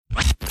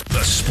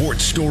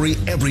sports story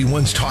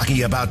everyone's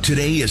talking about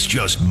today is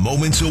just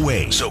moments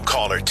away. So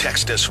call or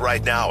text us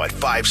right now at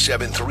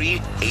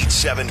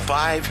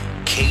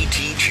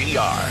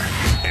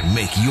 573-875-KTGR and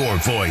make your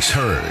voice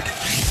heard.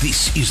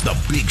 This is The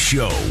Big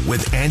Show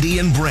with Andy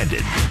and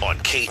Brendan on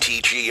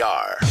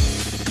KTGR.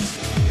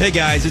 Hey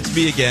guys, it's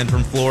me again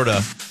from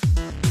Florida.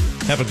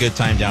 Have a good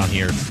time down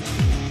here.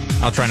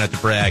 I'll try not to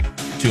brag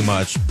too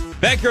much.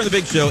 Back here on The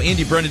Big Show,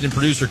 Andy, Brendan, and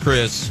producer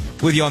Chris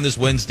with you on this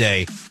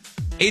Wednesday.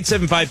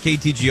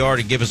 875-KTGR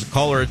to give us a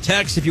call or a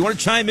text if you want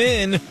to chime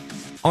in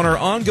on our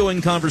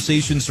ongoing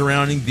conversation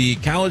surrounding the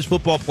college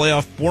football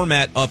playoff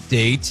format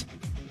update.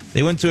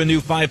 They went to a new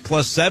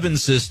 5+7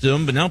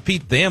 system, but now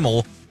Pete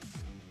Thamel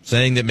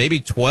saying that maybe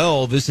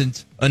 12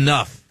 isn't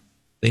enough.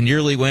 They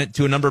nearly went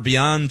to a number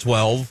beyond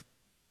 12.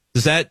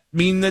 Does that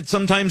mean that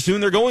sometime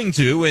soon they're going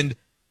to? And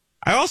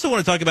I also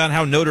want to talk about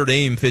how Notre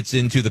Dame fits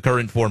into the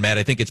current format.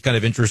 I think it's kind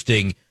of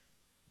interesting,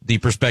 the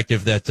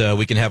perspective that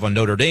we can have on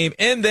Notre Dame.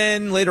 And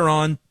then later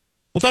on,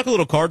 we'll talk a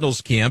little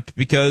Cardinals camp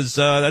because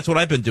that's what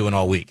I've been doing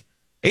all week.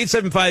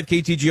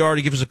 875-KTGR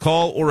to give us a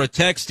call or a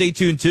text. Stay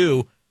tuned,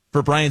 too,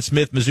 for Brian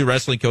Smith, Mizzou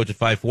Wrestling coach at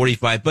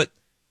 545. But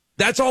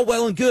that's all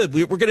well and good.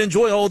 We're going to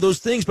enjoy all of those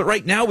things. But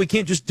right now, we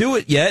can't just do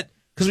it yet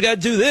because we got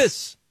to do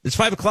this. It's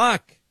 5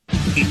 o'clock.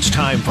 It's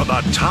time for the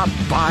Top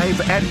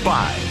 5 at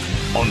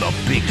 5 on The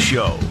Big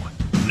Show.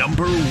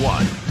 Number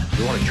 1.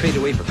 You want to trade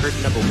away for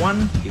curtain number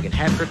 1? You can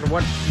have curtain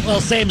 1.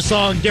 Well, same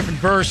song, different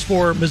verse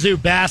for Mizzou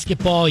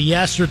basketball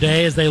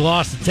yesterday as they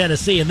lost to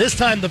Tennessee. And this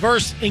time the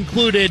verse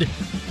included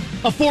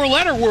a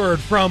 4-letter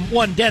word from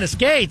one Dennis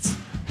Gates.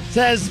 It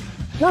says,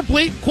 we're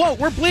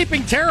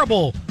bleeping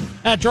terrible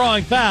at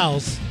drawing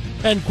fouls,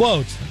 end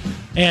quote.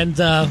 And, it's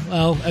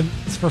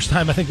the first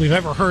time I think we've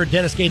ever heard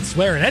Dennis Gates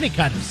swear in any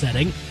kind of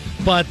setting.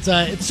 But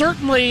it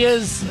certainly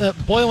is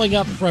boiling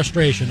up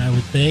frustration, I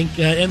would think.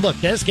 And look,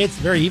 Dennis Gates is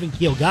a very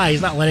even-keeled guy.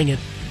 He's not letting it,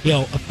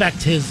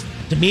 affect his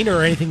demeanor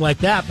or anything like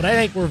that. But I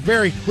think we're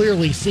very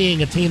clearly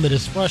seeing a team that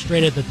is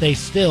frustrated that they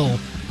still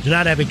do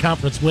not have a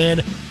conference win,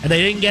 and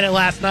they didn't get it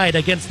last night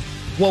against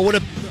what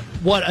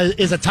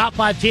is a top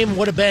 5 team.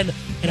 Would have been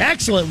an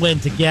excellent win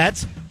to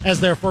get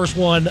as their first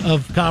one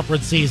of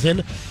conference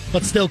season,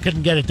 but still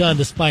couldn't get it done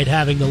despite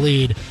having the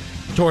lead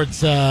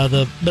towards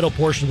the middle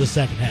portion of the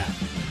second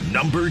half.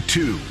 Number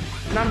 2.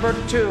 Number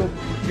 2,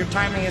 your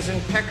timing is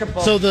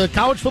impeccable. So the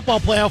college football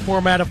playoff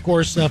format, of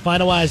course,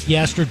 finalized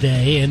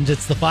yesterday, and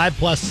it's the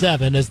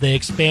 5+7 as they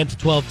expand to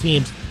 12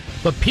 teams.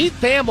 But Pete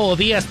Thamel of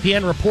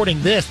ESPN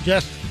reporting this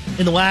just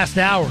in the last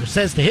hour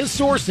says to his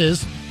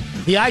sources,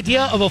 the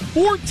idea of a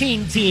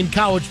 14-team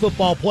college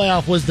football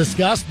playoff was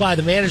discussed by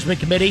the management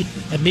committee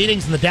at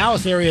meetings in the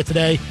Dallas area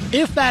today.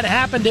 If that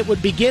happened, it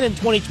would begin in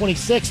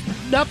 2026.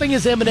 Nothing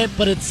is imminent,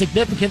 but it's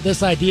significant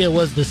this idea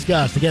was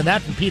discussed. Again,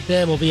 that from Pete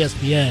Thamel of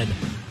ESPN.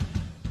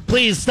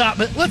 Please stop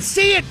it. Let's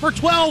see it for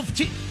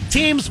 12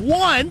 teams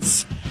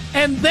once,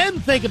 and then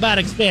think about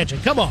expansion.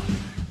 Come on.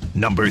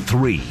 Number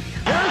 3.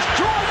 There's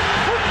Jordan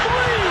for 3.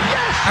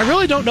 Yes! I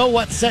really don't know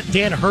what set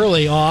Dan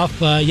Hurley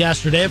off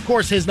yesterday. Of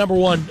course, his number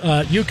 1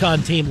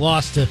 UConn team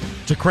lost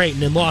to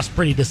Creighton and lost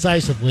pretty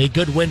decisively.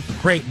 Good win for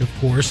Creighton, of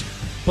course.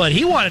 But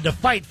he wanted to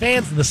fight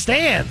fans in the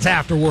stands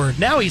afterward.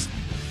 Now he's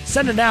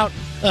sending out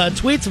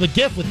tweets of a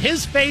GIF with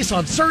his face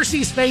on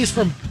Cersei's face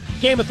from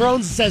Game of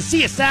Thrones and says,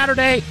 see you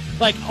Saturday.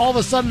 Like, all of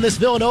a sudden, this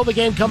Villanova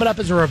game coming up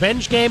is a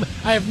revenge game.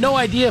 I have no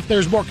idea if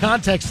there's more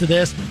context to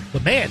this.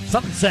 But, man,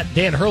 something set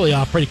Dan Hurley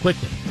off pretty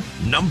quickly.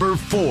 Number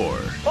 4.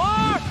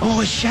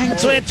 Oh, shanked.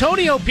 So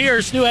Antonio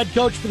Pierce, new head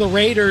coach for the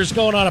Raiders,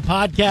 going on a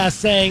podcast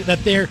saying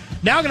that they're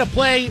now going to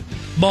play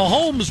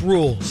Mahomes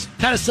rules,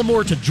 kind of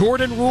similar to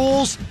Jordan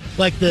rules,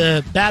 like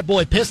the bad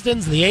boy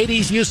Pistons in the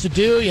 80s used to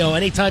do.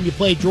 Anytime you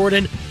play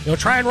Jordan,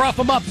 try and rough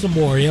him up some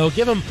more.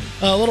 Give him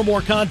a little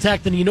more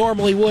contact than you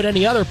normally would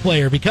any other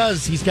player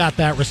because he's got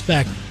that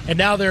respect. And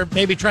now they're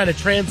maybe trying to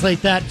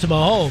translate that to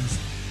Mahomes.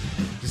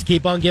 Just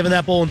keep on giving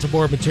that bulletin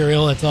board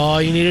material. That's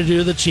all you need to do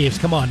to the Chiefs.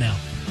 Come on now.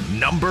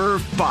 Number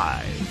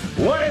 5.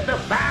 What did the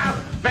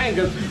 5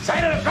 fingers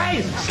say to the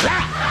face?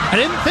 Slap! I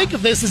didn't think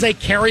of this as a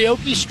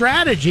karaoke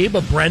strategy,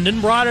 but Brendan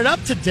brought it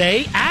up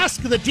today.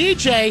 Ask the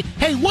DJ,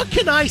 hey, what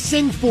can I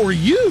sing for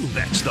you?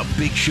 That's The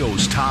Big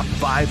Show's Top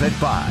 5 at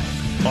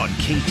 5 on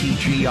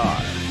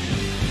KTGR.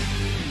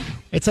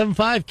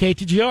 875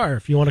 KTGR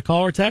if you want to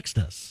call or text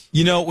us.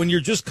 When you're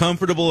just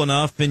comfortable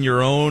enough in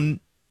your own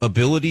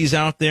abilities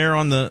out there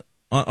on the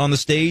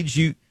stage,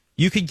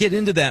 you could get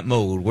into that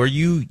mode where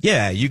you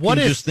can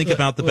just think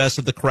about the best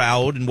of the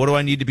crowd and what do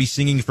I need to be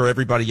singing for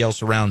everybody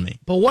else around me.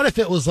 But what if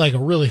it was like a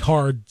really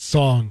hard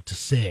song to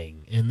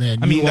sing and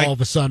then all of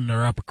a sudden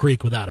are up a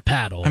creek without a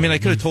paddle? I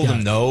could have told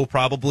him no,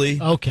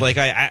 probably. Okay. Like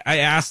I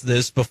asked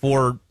this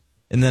before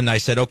and then I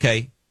said,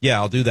 okay, yeah,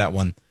 I'll do that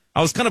one.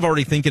 I was kind of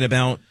already thinking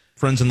about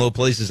Friends in Low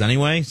Places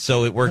anyway,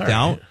 so it worked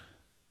out.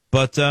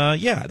 But,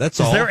 that's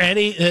all. Is there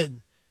any,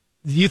 do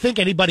you think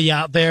anybody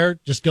out there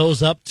just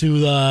goes up to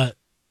the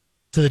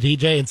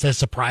DJ and says,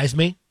 surprise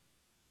me?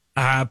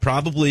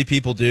 Probably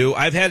people do.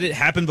 I've had it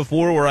happen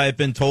before where I've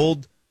been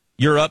told,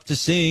 you're up to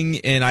sing.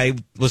 And I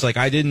was like,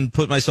 I didn't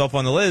put myself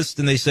on the list.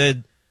 And they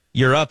said,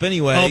 you're up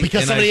anyway. Oh,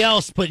 because and somebody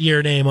else put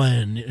your name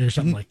on or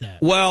something like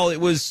that. Well, it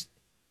was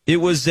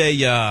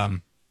a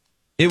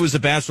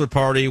bachelor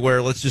party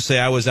where, let's just say,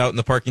 I was out in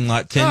the parking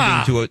lot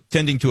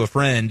tending to a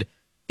friend,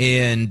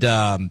 and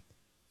I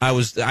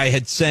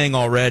had sang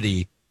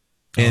already,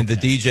 and the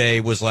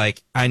DJ was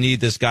like, I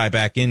need this guy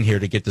back in here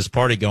to get this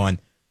party going.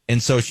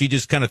 And so she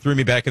just kind of threw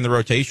me back in the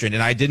rotation,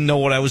 and I didn't know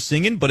what I was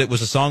singing, but it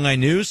was a song I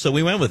knew, so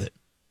we went with it.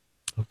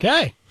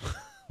 Okay.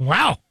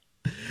 Wow.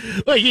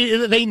 Like,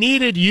 they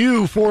needed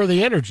you for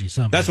the energy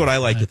somehow. That's what I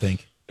like to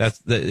think.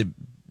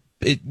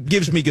 It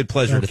gives me good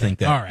pleasure to think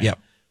that. All right. Yep.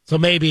 So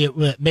maybe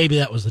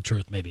that was the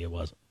truth. Maybe it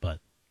wasn't. But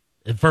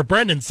for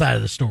Brendan's side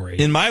of the story.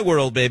 In my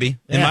world, baby.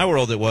 In my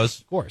world, it was.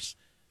 Of course.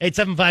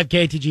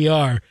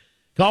 875-KTGR.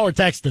 Call or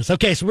text us.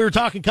 Okay, so we were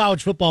talking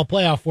college football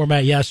playoff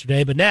format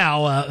yesterday, but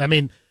now,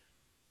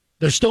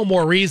 there's still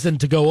more reason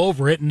to go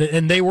over it,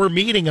 and they were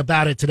meeting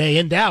about it today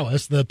in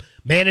Dallas, the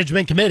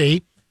management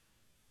committee.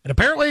 And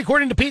apparently,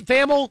 according to Pete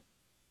Thamel,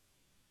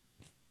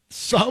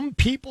 some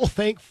people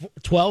think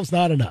 12's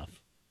not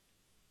enough.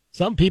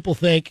 Some people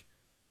think,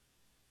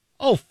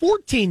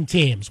 14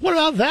 teams. What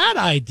about that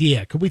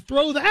idea? Could we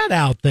throw that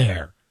out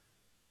there?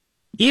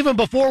 Even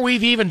before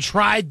we've even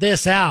tried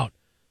this out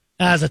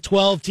as a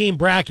 12-team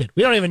bracket.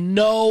 We don't even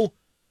know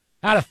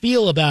how to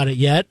feel about it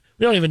yet.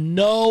 We don't even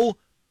know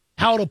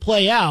how to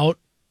play out.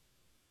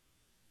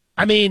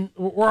 I mean,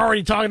 we're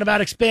already talking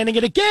about expanding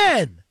it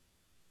again.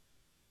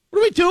 What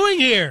are we doing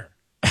here?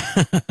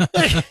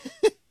 There's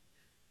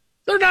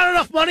not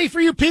enough money for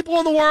you people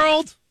in the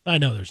world? I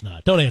know there's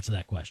not. Don't answer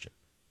that question.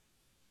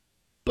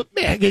 But,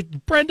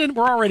 man, Brendan,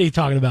 we're already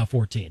talking about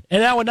 14.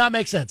 And that would not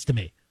make sense to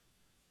me.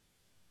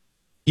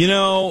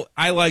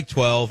 I like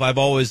 12. I've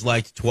always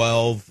liked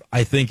 12.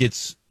 I think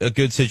it's a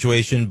good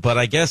situation. But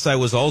I guess I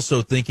was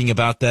also thinking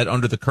about that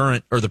under the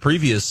current, or the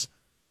previous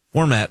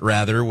format,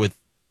 rather, with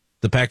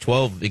the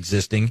Pac-12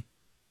 existing.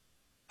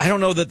 I don't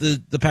know that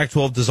the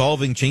Pac-12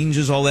 dissolving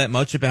changes all that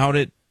much about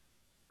it.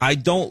 I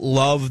don't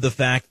love the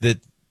fact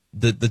that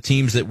the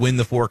teams that win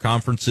the four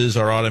conferences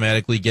are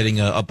automatically getting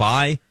a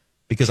bye,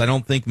 because I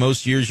don't think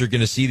most years you're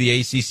going to see the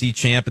ACC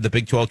champ and the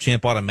Big 12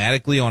 champ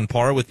automatically on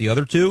par with the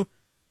other two.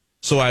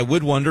 So I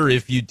would wonder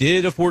if you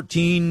did a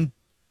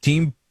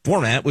 14-team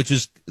format, which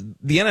is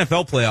the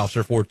NFL playoffs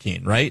are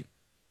 14, right?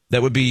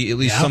 That would be at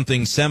least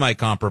something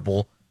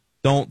semi-comparable.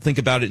 Don't think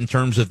about it in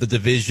terms of the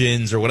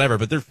divisions or whatever,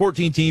 but they're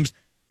 14 teams,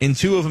 and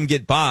two of them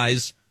get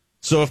byes.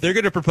 So if they're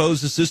going to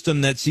propose a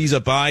system that sees a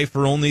bye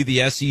for only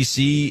the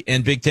SEC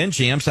and Big Ten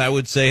champs, I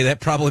would say that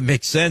probably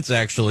makes sense,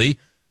 actually.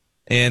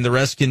 And the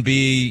rest can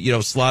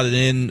be, slotted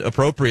in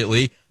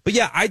appropriately. But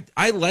yeah,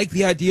 I like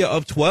the idea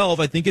of 12.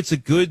 I think it's a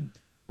good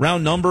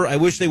round number. I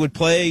wish they would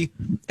play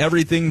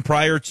everything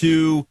prior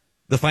to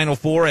the Final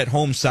Four at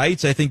home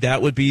sites. I think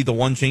that would be the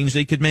one change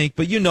they could make.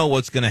 But you know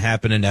what's going to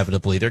happen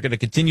inevitably. They're going to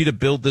continue to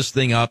build this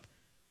thing up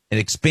and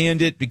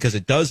expand it because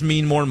it does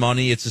mean more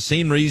money. It's the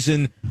same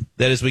reason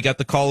that, as we got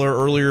the caller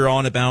earlier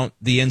on about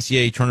the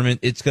NCAA tournament,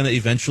 it's going to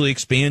eventually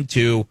expand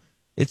to,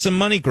 it's a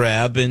money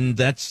grab, and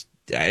it's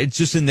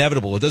just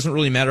inevitable. It doesn't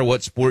really matter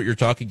what sport you're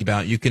talking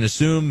about. You can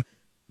assume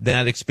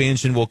that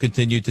expansion will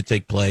continue to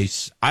take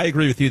place. I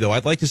agree with you, though.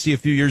 I'd like to see a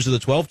few years of the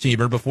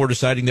 12-teamer before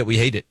deciding that we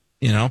hate it,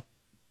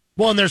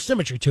 Well, and there's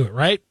symmetry to it,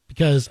 right?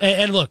 Because,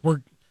 and look,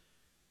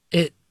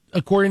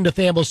 according to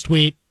Thamel's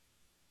tweet,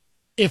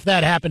 if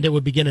that happened, it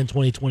would begin in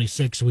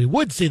 2026. So we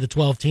would see the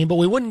 12 team, but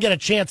we wouldn't get a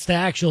chance to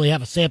actually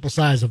have a sample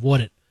size of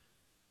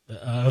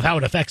of how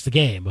it affects the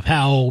game, of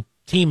how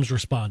teams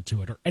respond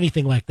to it, or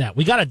anything like that.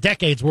 We got a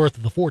decade's worth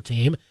of the 4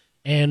 team,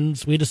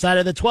 and we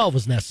decided that 12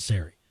 was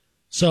necessary.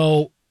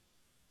 So,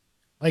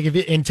 like, if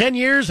in 10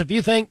 years, if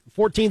you think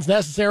 14 is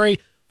necessary,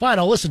 fine,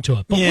 I'll listen to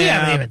it. But we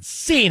haven't even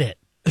seen it.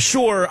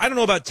 Sure. I don't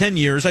know about 10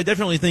 years. I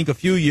definitely think a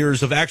few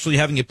years of actually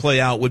having it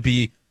play out would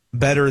be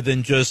better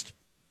than just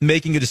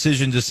making a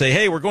decision to say,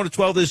 hey, we're going to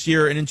 12 this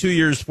year, and in 2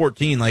 years,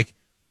 14. Like,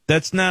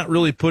 that's not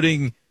really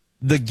putting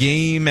the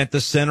game at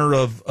the center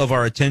of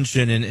our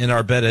attention and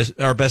our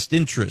best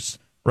interests,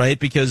 right?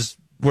 Because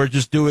we're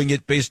just doing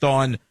it based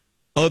on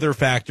other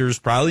factors,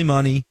 probably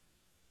money,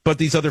 but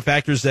these other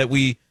factors that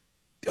we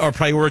are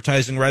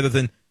prioritizing rather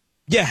than,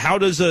 how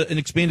does an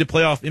expanded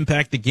playoff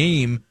impact the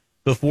game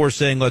before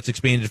saying let's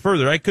expand it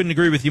further? I couldn't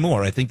agree with you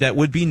more. I think that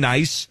would be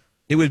nice.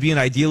 It would be an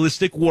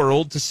idealistic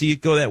world to see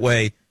it go that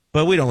way,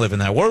 but we don't live in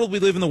that world. We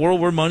live in the world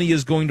where money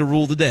is going to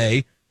rule the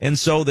day, and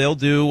so they'll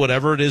do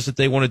whatever it is that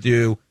they want to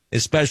do,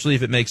 especially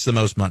if it makes the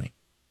most money.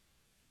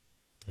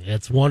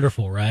 It's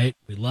wonderful, right?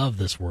 We love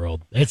this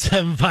world. It's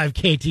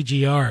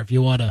 75-KTGR if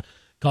you want to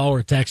call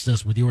or text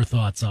us with your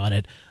thoughts on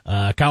it.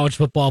 College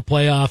football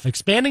playoff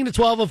expanding to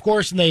 12, of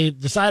course, and they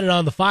decided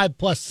on the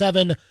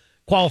 5+7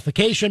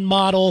 qualification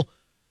model.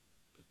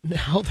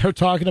 Now they're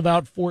talking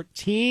about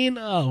 14.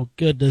 Oh,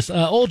 goodness.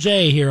 Old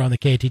Jay here on the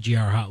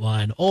KTGR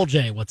hotline. Old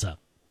Jay, what's up?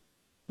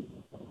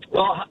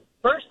 Well,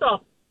 first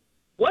off,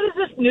 what is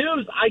this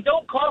news? I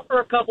don't call for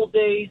a couple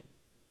days,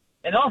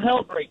 and all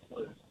hell breaks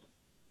loose.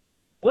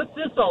 What's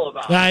this all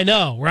about? I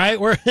know, right?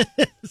 We're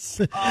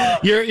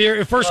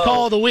your first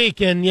call of the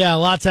week, and yeah,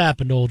 lots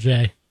happened, old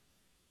Jay.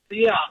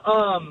 Yeah.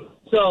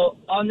 So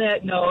on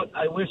that note,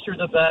 I wish her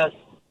the best.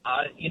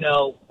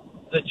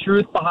 The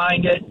truth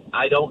behind it,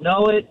 I don't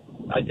know it.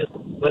 I just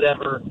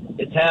whatever.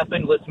 It's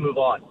happened. Let's move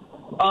on.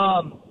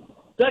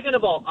 Second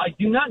of all, I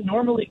do not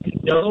normally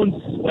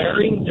condone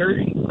swearing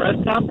during press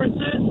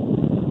conferences,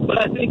 but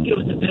I think it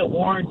was a bit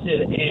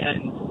warranted.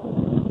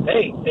 And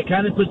hey, it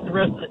kind of puts the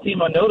rest of the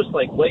team on notice.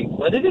 Like, wait,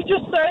 what did he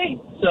just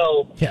say?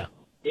 So yeah.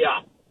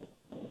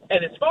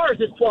 And as far as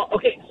this 12,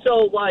 okay,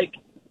 so like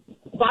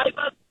 5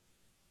 up.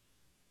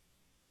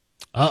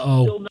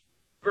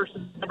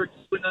 Versus number 2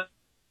 in the.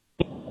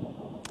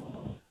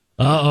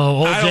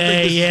 OJ. I don't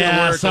think this is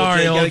gonna work,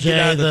 sorry, OJ. Get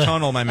out of the the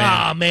tunnel, my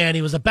man. Oh man,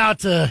 he was about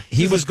to.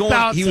 He was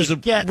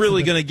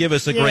really going to give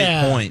us a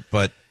great point,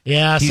 but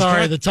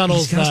the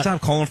tunnel's. He's got to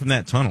stop calling from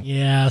that tunnel.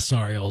 Yeah,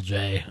 sorry, old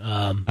Jay.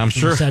 I'm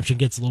sure reception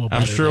gets a little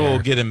better. I'm sure there. we'll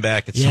get him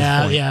back at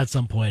some point. Yeah, at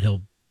some point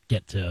he'll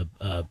get to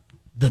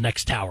the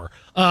next tower.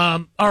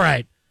 All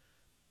right.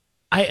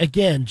 Why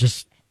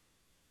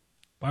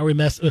are we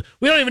messing?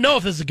 We don't even know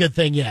if this is a good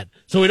thing yet,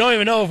 so we don't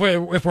even know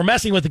if we're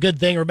messing with a good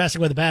thing or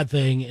messing with a bad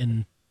thing,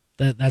 and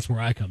that's where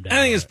I come down.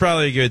 I think it's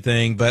probably a good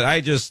thing, but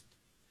here's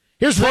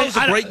 12 is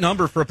a great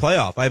number for a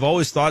playoff. I've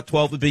always thought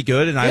 12 would be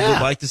good, and I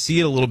would like to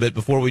see it a little bit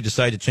before we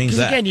decide to change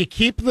that. Again, you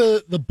keep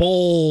the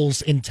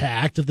bowls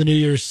intact of the New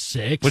Year's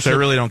Six, which I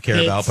really don't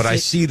care about, but I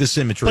see the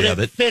symmetry of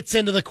it. It fits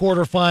into the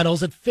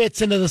quarterfinals. It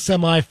fits into the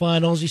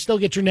semifinals. You still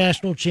get your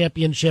national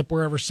championship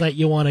wherever site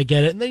you want to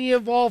get it, and then you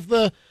evolve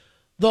the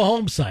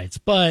home sites.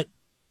 But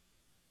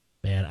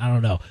man, I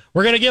don't know.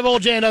 We're gonna give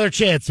Old Jay another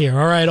chance here.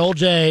 All right, Old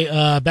Jay,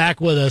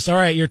 back with us. All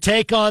right, your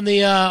take on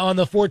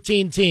the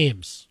 14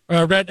 teams,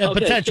 or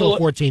potential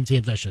 14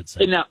 teams, I should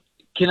say. Now,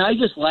 can I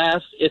just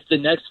laugh if the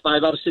next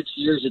 5 out of 6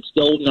 years it's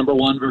still number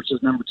 1 versus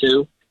number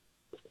 2?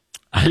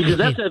 Because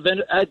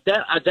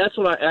that's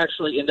what I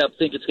actually end up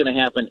thinking it's going to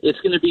happen. It's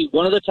going to be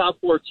one of the top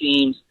 4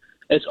 teams.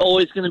 It's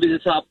always going to be the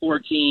top 4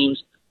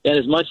 teams. And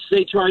as much as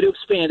they try to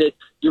expand it,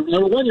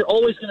 number 1, you're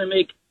always going to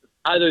make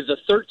either the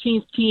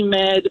 13th team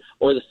mad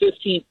or the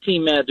 15th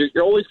team mad.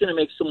 You're always going to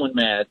make someone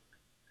mad.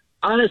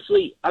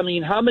 Honestly, I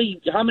mean, how many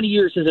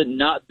years has it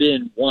not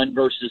been 1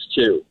 versus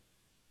 2?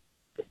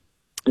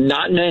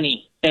 Not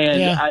many.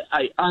 And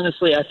I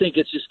honestly, I think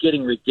it's just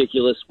getting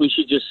ridiculous. We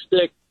should just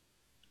stick.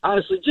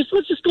 Honestly,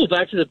 let's just go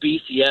back to the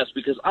BCS,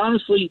 because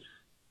honestly,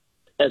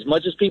 as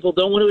much as people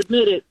don't want to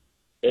admit it,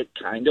 it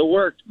kind of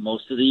worked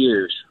most of the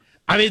years.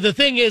 I mean, the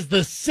thing is,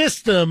 the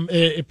system,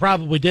 it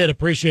probably did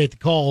appreciate the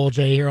call,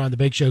 OJ, here on the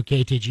Big Show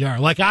KTGR.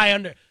 Like,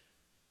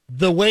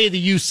 the way that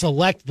you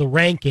select the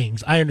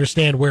rankings, I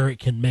understand where it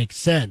can make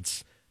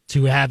sense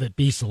to have it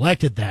be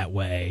selected that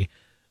way.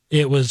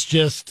 It was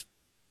just,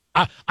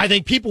 I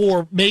think people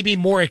were maybe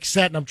more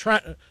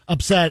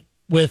upset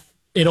with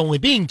it only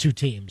being 2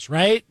 teams,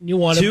 right? You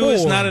wanted 2 more.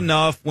 is not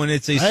enough when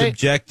it's a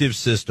subjective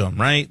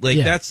system, right? Like,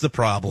 that's the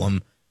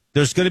problem.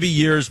 There's going to be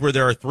years where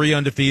there are 3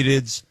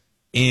 undefeateds,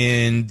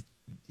 and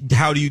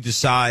how do you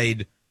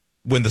decide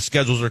when the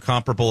schedules are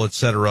comparable, et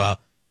cetera?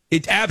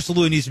 It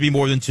absolutely needs to be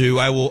more than 2.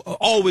 I will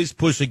always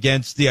push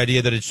against the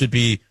idea that it should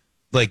be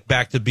like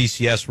back to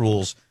BCS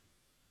rules.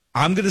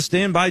 I'm going to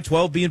stand by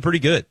 12 being pretty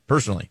good,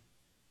 personally.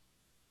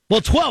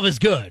 Well, 12 is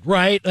good,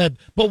 right?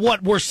 But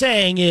what we're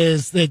saying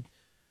is that,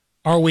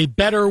 are we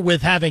better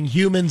with having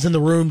humans in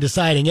the room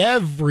deciding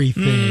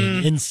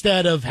everything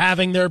instead of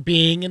having there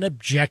being an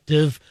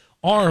objective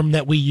arm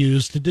that we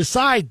use to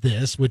decide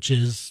this, which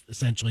is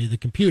essentially the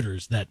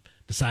computers that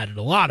decided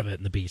a lot of it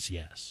in the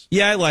BCS?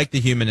 Yeah, I like the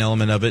human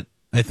element of it,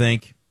 I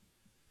think.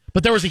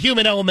 But there was a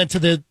human element to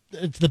the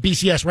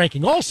BCS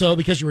ranking also,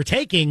 because you were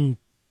taking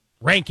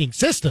ranking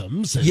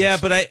systems. Yeah,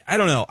 but I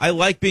don't know. I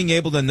like being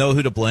able to know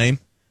who to blame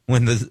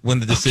when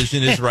the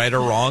decision is right or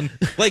wrong.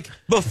 Like,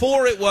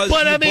 before it was,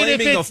 but I mean, if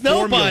it's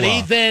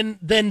nobody,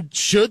 then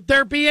should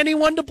there be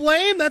anyone to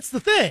blame? That's the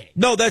thing.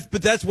 No,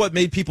 that's what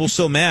made people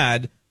so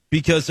mad,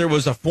 because there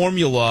was a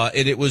formula,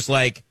 and it was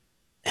like,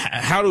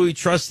 how do we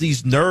trust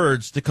these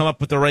nerds to come up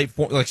with the right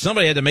formula? Like,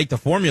 somebody had to make the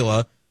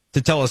formula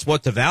to tell us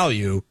what to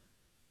value.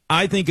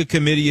 I think a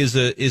committee is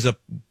a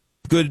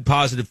good,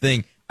 positive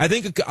thing. I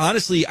think,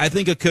 honestly, a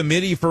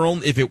committee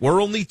if it were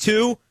only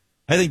 2,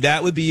 I think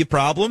that would be a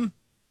problem.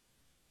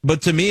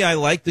 But to me, I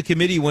like the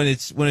committee when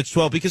it's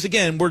 12, because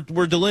again,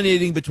 we're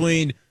delineating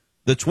between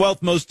the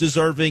 12th most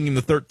deserving and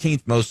the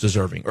 13th most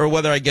deserving, or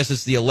whether I guess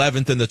it's the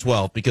 11th and the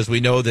 12th, because we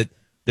know that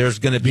there's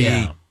going to be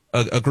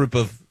a group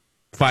of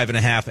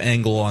 5.5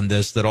 angle on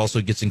this that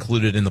also gets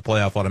included in the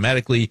playoff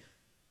automatically.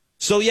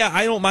 So yeah,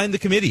 I don't mind the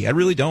committee. I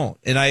really don't.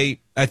 And I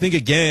think,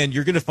 again,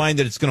 you're going to find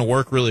that it's going to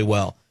work really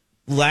well.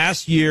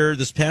 Last year,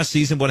 this past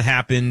season, what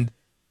happened,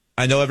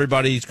 I know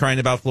everybody's crying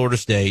about Florida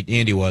State.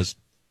 Andy was.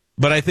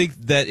 But I think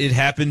that it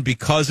happened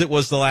because it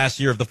was the last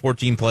year of the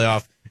 14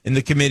 playoff, and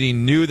the committee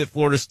knew that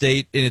Florida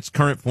State in its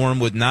current form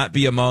would not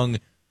be among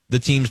the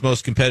teams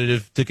most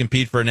competitive to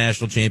compete for a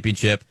national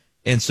championship.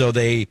 And so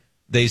they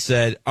they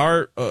said,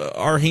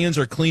 our hands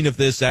are clean of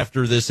this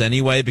after this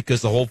anyway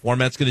because the whole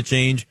format's going to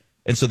change,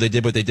 and so they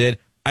did what they did.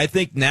 I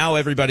think now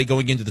everybody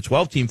going into the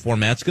 12-team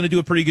format's going to do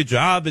a pretty good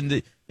job,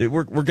 and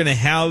we're going to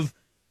have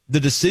the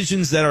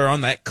decisions that are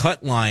on that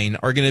cut line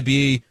are going to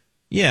be,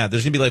 there's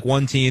going to be like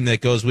one team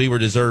that goes, we were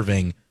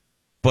deserving.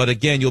 But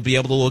again, you'll be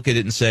able to look at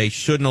it and say,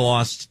 shouldn't have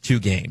lost 2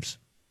 games.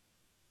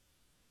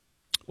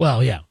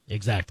 Well, yeah,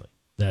 exactly.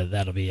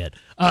 That'll be it.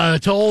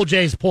 To old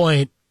Jay's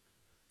point,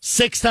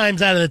 6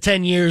 times out of the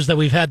 10 years that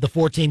we've had the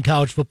 14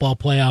 college football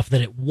playoff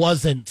that it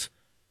wasn't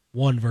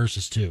 1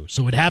 versus 2.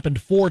 So it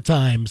happened 4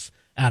 times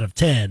out of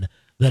 10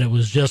 that it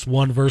was just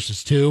 1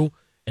 versus 2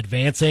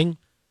 advancing.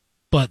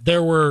 But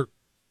there were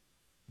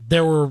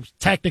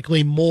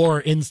technically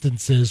more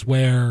instances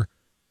where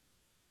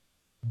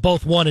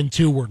both 1 and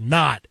 2 were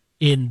not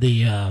in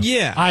the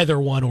either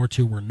 1 or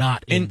 2 were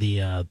not in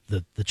the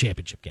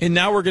championship game. And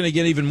now we're going to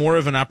get even more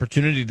of an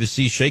opportunity to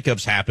see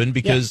shakeups happen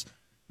because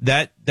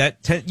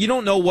you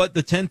don't know what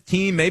the 10th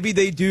team, maybe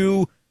they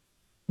do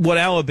what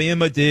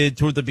Alabama did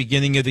toward the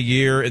beginning of the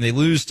year and they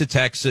lose to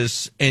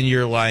Texas and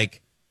you're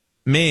like,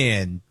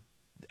 man,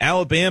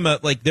 Alabama,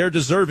 like they're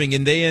deserving,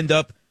 and they end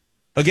up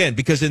again,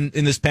 because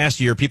in this past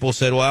year, people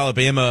said, well,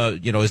 Alabama,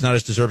 is not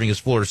as deserving as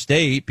Florida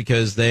State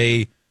because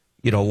they,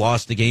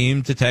 lost the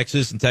game to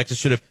Texas and Texas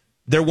should have.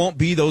 There won't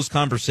be those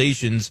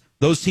conversations.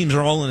 Those teams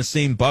are all in the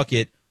same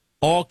bucket,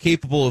 all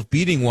capable of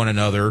beating one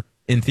another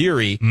in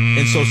theory.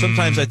 And so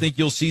sometimes I think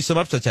you'll see some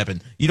upsets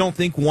happen. You don't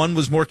think one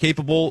was more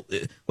capable?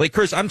 Like,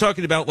 Chris, I'm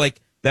talking about like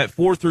that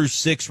 4 through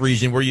 6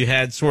 region where you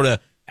had sort of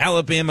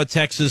Alabama,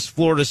 Texas,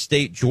 Florida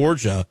State,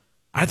 Georgia.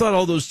 I thought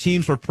all those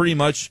teams were pretty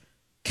much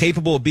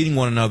capable of beating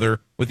one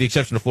another, with the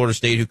exception of Florida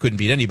State, who couldn't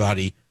beat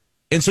anybody.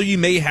 And so you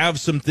may have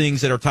some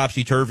things that are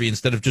topsy-turvy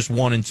instead of just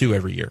 1 and 2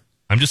 every year.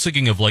 I'm just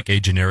thinking of like a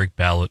generic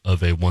ballot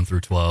of a 1 through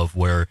 12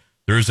 where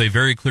there is a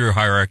very clear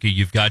hierarchy.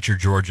 You've got your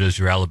Georgias,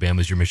 your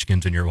Alabamas, your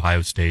Michigans, and your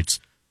Ohio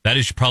States. That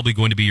is probably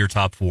going to be your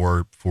top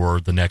 4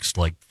 for the next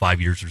 5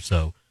 years or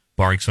so,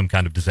 barring some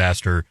kind of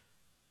disaster.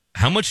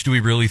 How much do we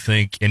really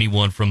think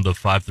anyone from the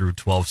 5 through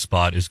 12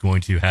 spot is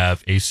going to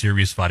have a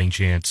serious fighting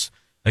chance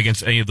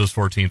against any of those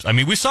 4 teams? I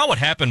mean, we saw what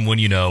happened when,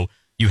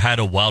 you had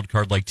a wild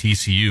card like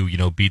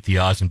TCU, beat the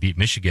odds and beat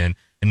Michigan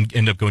and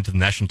end up going to the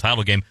national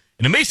title game.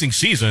 An amazing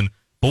season,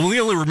 but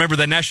we only remember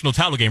that national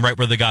title game, right,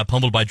 where they got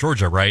pummeled by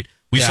Georgia, right?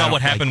 We saw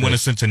what happened when a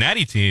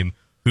Cincinnati team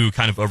who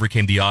kind of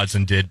overcame the odds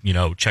and did,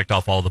 checked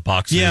off all the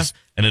boxes,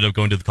 ended up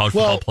going to the college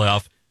football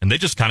playoff, and they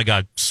just kind of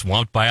got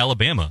swamped by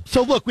Alabama.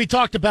 So, look, we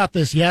talked about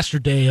this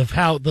yesterday of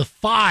how the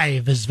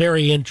 5 is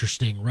very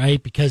interesting,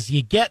 right? Because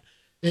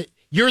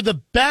you're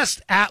the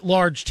best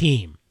at-large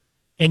team,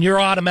 and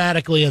you're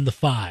automatically in the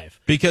 5.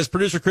 Because,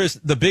 producer Chris,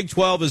 the Big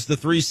 12 is the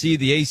 3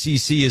 seed, the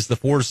ACC is the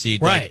 4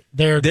 seed. Right. Like,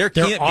 they're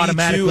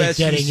automatically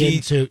getting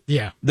into,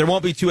 There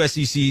won't be 2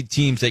 SEC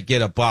teams that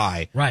get a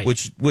bye. Right.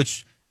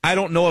 Which I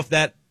don't know if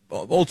that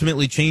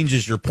ultimately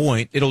changes your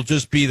point. It'll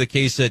just be the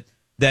case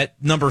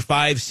that number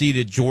 5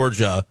 seeded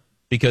Georgia,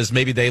 because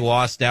maybe they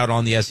lost out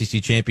on the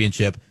SEC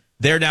championship,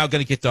 they're now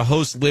going to get to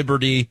host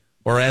Liberty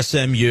or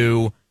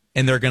SMU,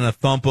 and they're going to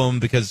thump them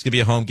because it's going to be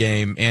a home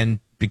game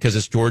and because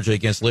it's Georgia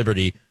against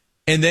Liberty.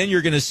 And then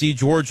you're going to see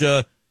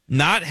Georgia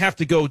not have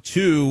to go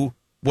to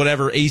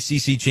whatever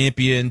ACC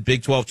champion,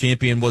 Big 12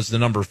 champion was the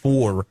number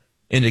 4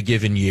 in a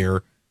given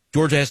year.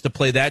 Georgia has to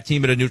play that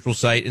team at a neutral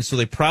site, and so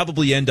they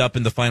probably end up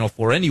in the Final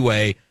Four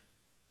anyway.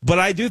 But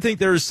I do think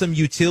there is some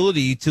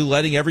utility to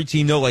letting every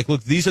team know, like,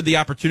 look, these are the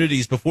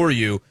opportunities before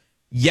you.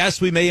 Yes,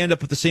 we may end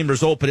up with the same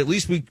result, but at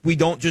least we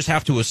don't just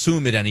have to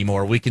assume it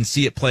anymore. We can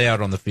see it play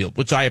out on the field,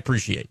 which I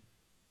appreciate.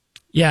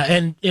 Yeah,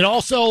 and it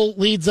also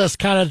leads us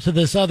kind of to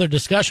this other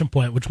discussion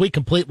point, which we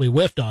completely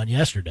whiffed on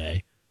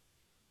yesterday.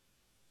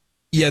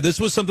 Yeah, this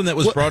was something that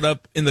was brought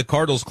up in the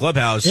Cardinals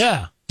clubhouse.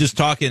 Yeah. Just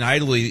talking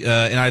idly,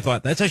 and I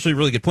thought, that's actually a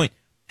really good point.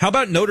 How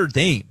about Notre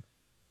Dame?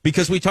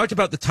 Because we talked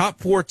about the top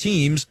 4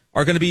 teams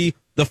are going to be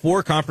the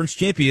 4 conference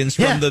champions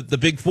from the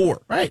Big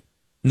 4. Right.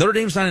 Notre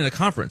Dame's not in a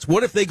conference.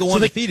 What if they go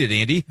undefeated,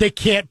 Andy? They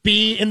can't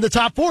be in the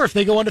top 4 if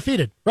they go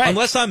undefeated. Right.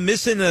 Unless I'm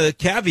missing a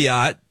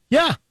caveat.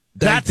 Yeah.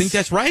 I think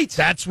that's right.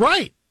 That's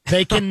right.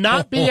 They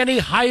cannot be any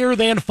higher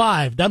than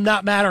 5. Does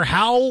not matter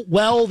how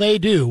well they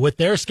do with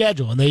their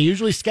schedule, and they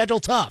usually schedule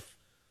tough.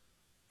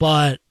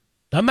 But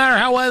doesn't matter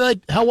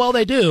how well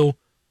they do,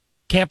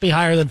 can't be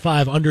higher than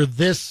 5 under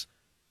this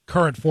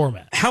current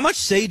format. How much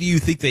say do you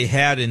think they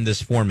had in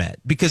this format?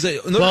 Because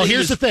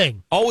here's the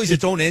thing: always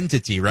its own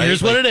entity, right?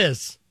 Here's what it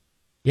is: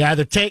 you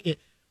either take it.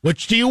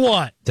 Which do you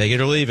want? Take it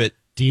or leave it.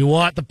 Do you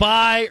want the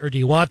bye or do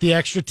you want the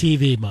extra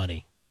TV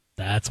money?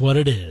 That's what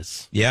it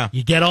is. Yeah.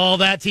 You get all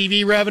that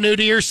TV revenue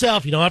to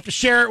yourself. You don't have to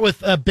share it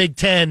with a Big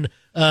Ten,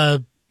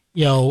 colleague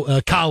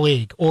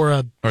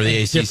or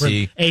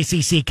the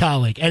ACC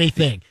colleague,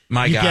 anything.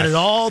 You get it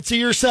all to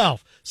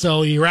yourself.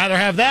 So you rather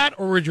have that,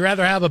 or would you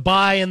rather have a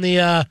bye in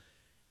the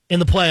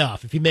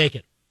playoff if you make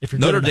it? If you're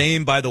Notre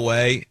Dame, by the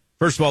way,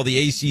 first of all, the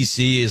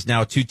ACC is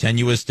now too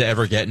tenuous to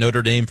ever get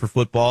Notre Dame for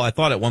football. I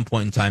thought at one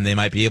point in time they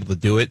might be able to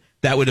do it.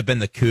 That would have been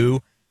the coup.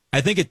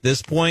 I think at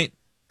this point,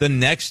 the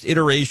next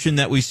iteration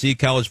that we see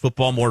college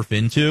football morph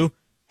into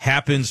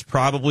happens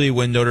probably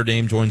when Notre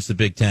Dame joins the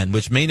Big Ten,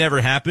 which may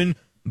never happen,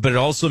 but it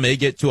also may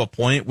get to a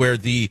point where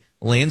the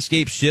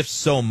landscape shifts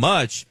so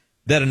much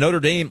that a Notre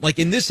Dame, like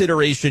in this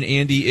iteration,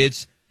 Andy,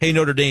 it's, hey,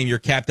 Notre Dame, you're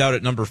capped out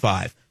at number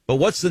 5. But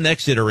what's the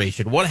next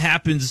iteration? What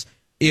happens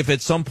if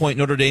at some point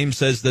Notre Dame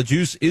says the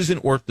juice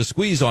isn't worth the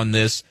squeeze on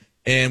this,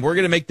 and we're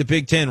going to make the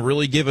Big Ten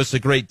really give us a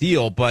great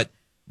deal? But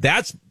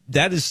that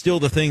is still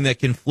the thing that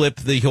can flip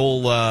the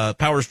whole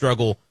power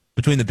struggle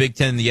between the Big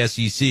Ten and the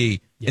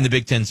SEC in the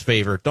Big Ten's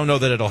favor. Don't know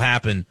that it'll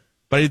happen,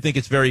 but I do think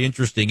it's very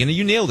interesting. And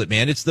you nailed it,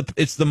 man. It's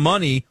the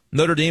money.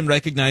 Notre Dame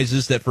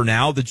recognizes that for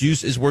now the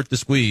juice is worth the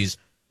squeeze,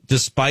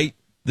 despite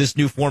this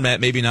new format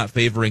maybe not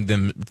favoring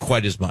them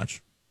quite as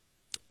much.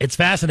 It's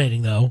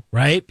fascinating, though,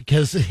 right?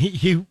 Because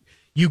you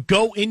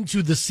go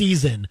into the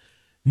season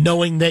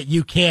knowing that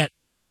you can't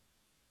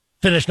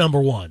finish number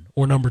 1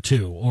 or number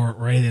 2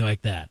 or anything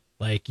like that.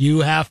 Like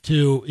you have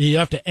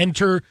to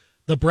enter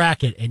the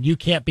bracket, and you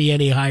can't be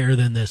any higher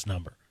than this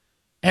number.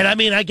 And I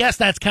mean, I guess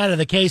that's kind of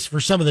the case for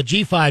some of the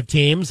G5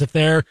 teams if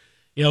they're,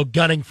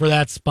 gunning for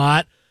that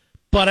spot.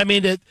 But I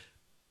mean,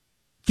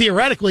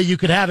 theoretically, you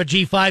could have a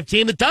G5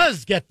 team that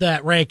does get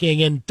that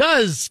ranking and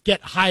does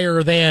get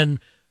higher than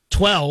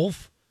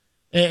 12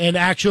 and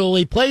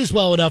actually plays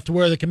well enough to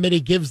where the committee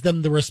gives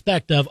them the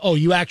respect of, oh,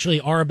 you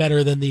actually are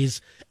better than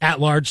these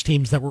at-large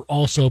teams that we're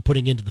also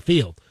putting into the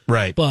field.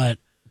 Right. But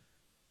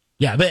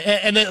yeah,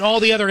 and then all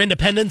the other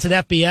independents and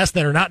FBS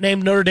that are not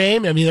named Notre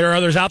Dame, I mean, there are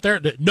others out there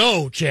that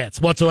no chance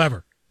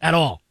whatsoever at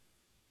all.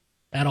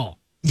 At all.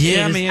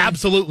 Yeah, it is man.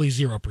 Absolutely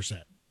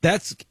 0%.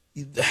 That's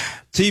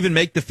to even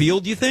make the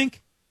field, you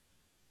think?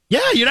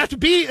 Yeah, you'd have to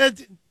be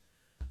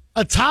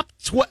a top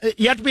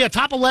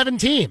 11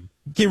 team.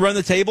 Can you run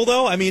the table,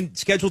 though? I mean,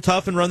 schedule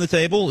tough and run the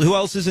table. Who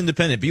else is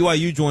independent?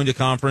 BYU joined a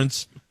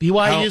conference.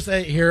 BYU's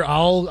here.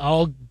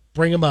 I'll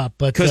bring them up,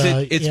 but because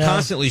it's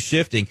constantly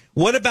shifting.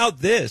 What about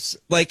this?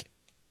 Like,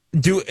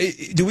 do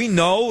we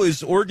know,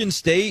 is Oregon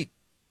State,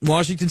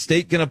 Washington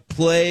State going to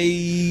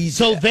play?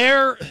 So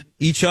they're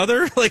each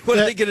other. Like, what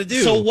are they going to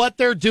do? So what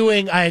they're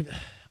doing,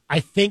 I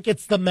think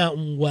it's the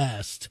Mountain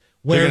West.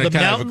 Where the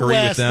Mountain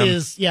West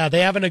is,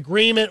 they have an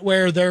agreement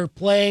where they're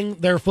playing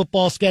their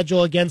football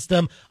schedule against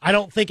them. I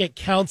don't think it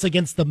counts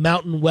against the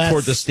Mountain West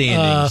for the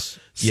standings.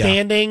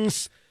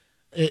 Standings.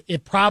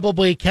 It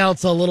probably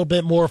counts a little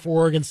bit more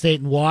for Oregon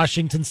State and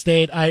Washington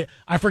State. I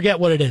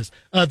forget what it is.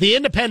 The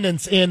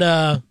independents in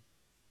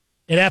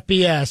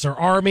FBS are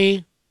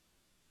Army,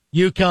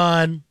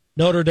 UConn,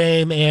 Notre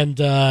Dame, and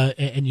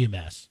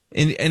UMass.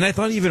 And I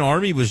thought even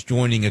Army was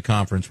joining a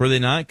conference, were they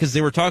not? Because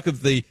they were talking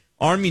of the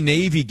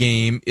Army-Navy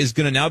game is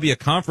going to now be a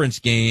conference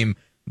game,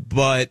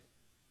 but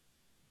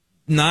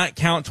not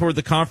count toward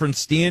the conference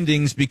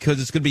standings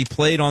because it's going to be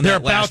played on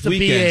that last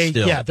weekend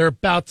still. Yeah, they're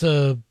about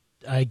to,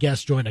 I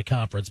guess, join a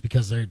conference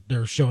because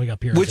they're showing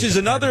up here. Which is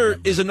another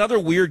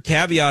weird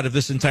caveat of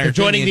this entire thing.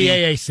 Joining the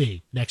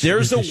AAC next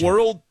year.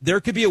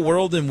 There could be a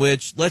world in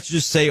which, let's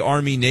just say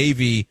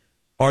Army-Navy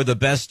are the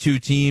best 2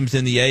 teams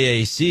in the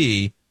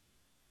AAC,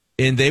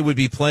 and they would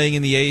be playing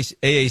in the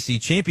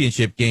AAC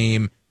championship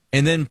game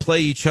and then play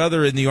each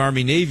other in the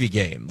Army-Navy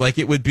game. Like,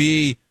 it would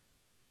be...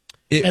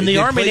 And the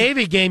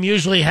Army-Navy game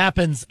usually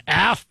happens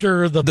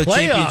after the playoff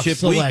championship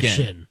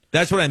selection. Weekend.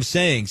 That's what I'm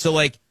saying. So,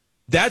 like,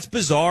 that's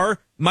bizarre.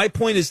 My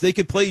point is they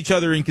could play each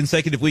other in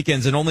consecutive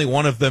weekends, and only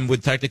one of them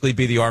would technically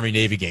be the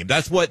Army-Navy game.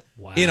 That's what,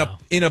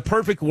 in a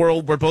perfect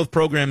world where both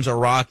programs are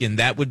rocking,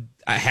 that would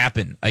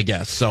happen, I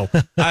guess. So,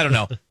 I don't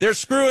know. They're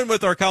screwing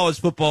with our college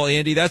football,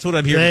 Andy. That's what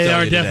I'm here to tell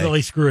you today. They are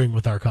definitely screwing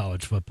with our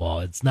college football.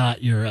 It's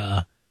not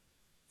your...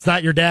 It's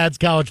not your dad's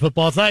college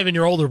football. It's not even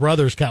your older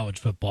brother's college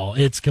football.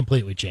 It's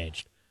completely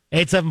changed.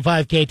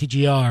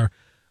 875-KTGR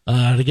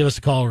to give us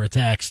a call or a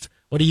text.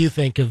 What do you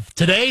think of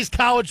today's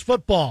college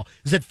football?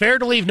 Is it fair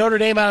to leave Notre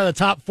Dame out of the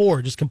top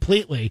 4 just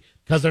completely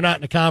because they're not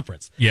in a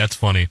conference? Yeah, it's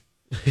funny.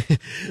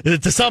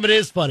 To some, it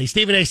is funny.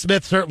 Stephen A.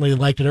 Smith certainly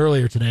liked it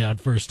earlier today on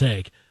First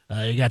Take.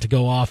 You got to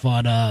go off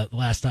on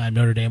last time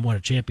Notre Dame won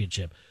a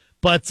championship.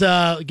 But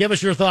give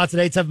us your thoughts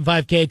at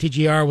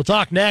 875-KTGR. We'll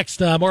talk next.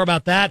 More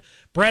about that.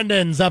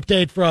 Brendan's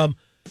update from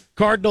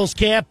Cardinals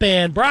camp,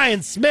 and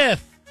Brian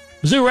Smith,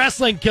 Mizzou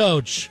Wrestling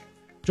coach,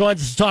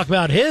 joins us to talk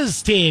about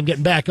his team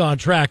getting back on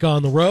track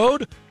on the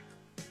road.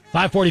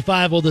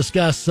 5:45, we'll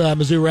discuss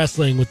Mizzou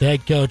Wrestling with the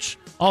head coach.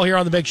 All here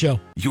on The Big Show.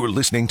 You're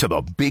listening to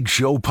The Big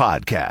Show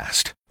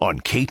podcast on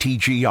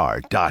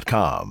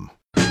KTGR.com.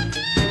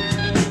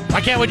 Why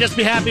can't we just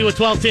be happy with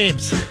 12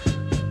 teams?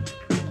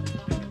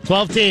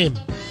 12-team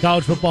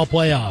college football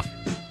playoff.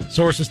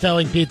 Sources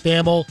telling Pete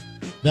Thamel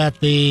that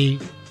the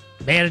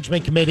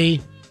management committee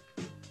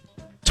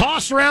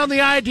tossed around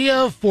the idea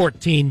of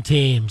 14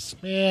 teams.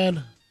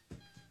 Man,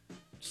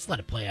 just let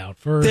it play out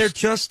first. They're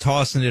just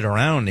tossing it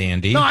around,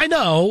 Andy. No, I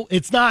know.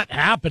 It's not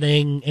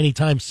happening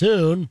anytime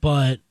soon,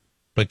 but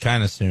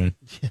kind of soon.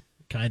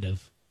 Kind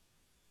of.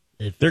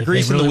 They're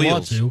greasing really the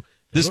wheels.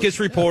 This gets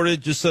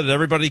reported just so that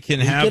everybody can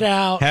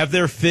have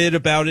their fit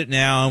about it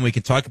now, and we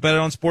can talk about it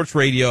on sports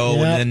radio,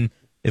 and then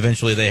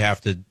eventually they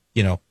have to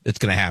it's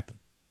going to happen.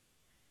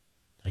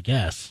 I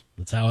guess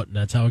that's how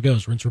it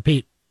goes. Rinse,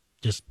 repeat.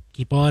 Just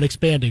keep on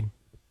expanding.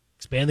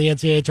 Expand the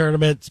NCAA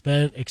tournament.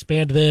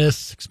 Expand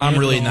this. Expand I'm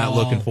really it not all.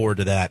 looking forward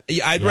to that.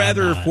 I'd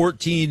rather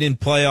 14 in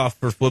playoff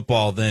for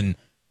football than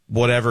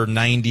whatever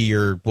 90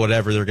 or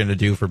whatever they're going to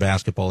do for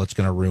basketball. It's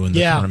going to ruin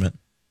the tournament.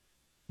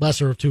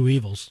 Lesser of two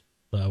evils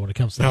when it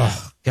comes to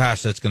that.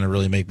 Gosh, that's going to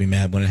really make me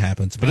mad when it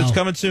happens. But it's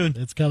coming soon.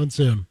 It's coming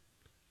soon.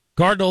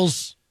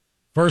 Cardinals'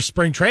 first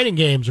spring training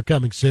games are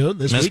coming soon.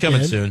 This weekend. That's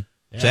coming soon.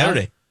 Yeah.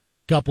 Saturday.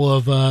 Couple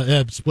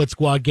of split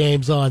squad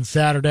games on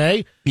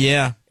Saturday.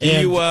 Yeah. Do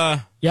you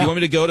want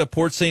me to go to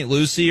Port St.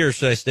 Lucie, or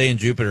should I stay in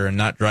Jupiter and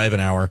not drive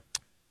an hour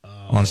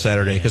on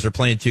Saturday? Because they're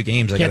playing two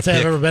games. Can't say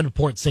I've ever been to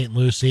Port St.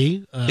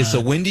 Lucie. It's the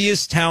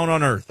windiest town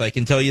on earth, I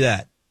can tell you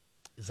that.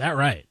 Is that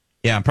right?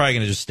 Yeah, I'm probably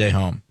going to just stay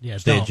home. Yeah,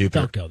 stay in Jupiter.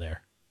 Don't go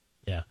there.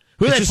 Yeah.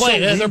 Who are they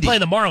playing? They're playing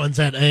the Marlins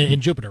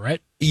in Jupiter,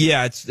 right?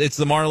 Yeah, it's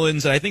the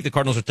Marlins. I think the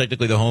Cardinals are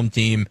technically the home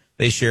team.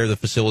 They share the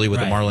facility with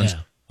the Marlins.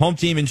 Yeah. Home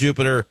team in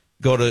Jupiter.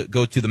 Go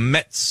to the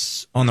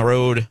Mets on the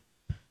road.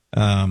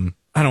 I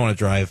don't want to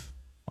drive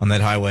on that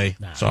highway,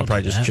 so I'll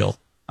probably just chill.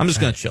 I'm just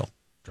going to chill.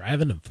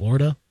 Driving in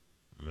Florida?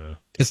 No.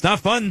 It's not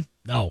fun.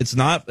 No. It's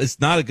not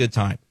a good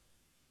time.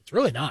 It's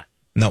really not.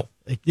 No.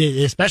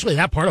 Especially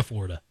that part of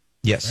Florida.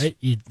 Yes. Right?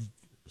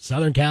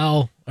 Southern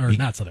Cal, or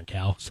not Southern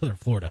Cal, Southern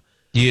Florida.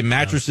 You get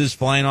mattresses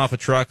flying off of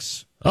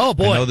trucks. Oh,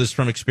 boy. I know this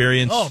from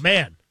experience. Oh,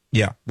 man.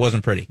 Yeah,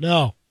 wasn't pretty.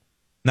 No.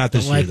 Not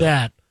this year, like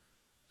that.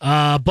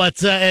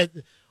 But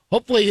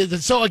hopefully,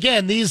 so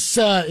again, these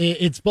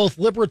it's both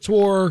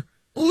Liberator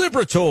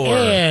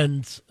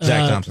and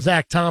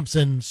Zach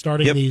Thompson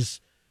starting these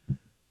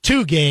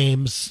two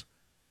games.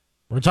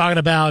 We're talking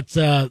about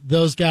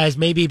those guys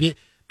maybe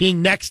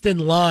being next in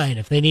line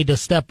if they need to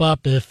step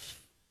up,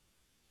 if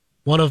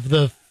one of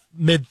the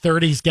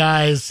mid-30s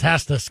guys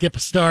has to skip a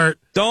start.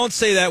 Don't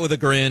say that with a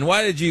grin.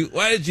 Why did you smirk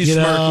when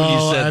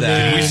you said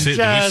that? Did we say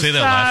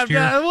that last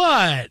year?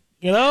 What?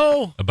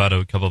 About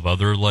a couple of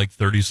other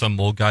 30-some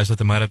old guys that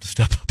they might have to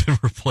step up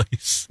and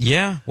replace.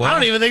 Yeah. Well, I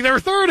don't even think they were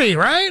 30,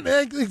 right?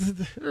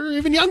 Or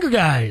even younger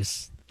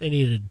guys. They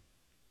needed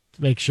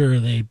to make sure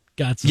they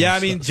got some. Yeah, I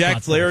mean,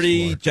 Jack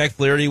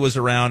Flaherty was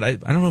around. I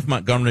don't know if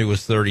Montgomery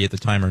was 30 at the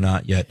time or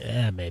not yet.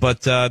 Yeah, maybe.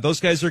 But those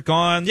guys are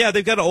gone. Yeah,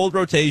 they've got an old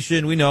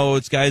rotation. We know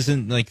it's guys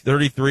in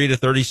 33 to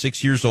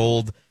 36 years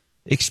old.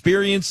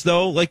 Experience,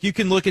 though, you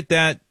can look at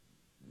that.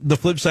 The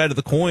flip side of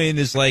the coin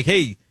is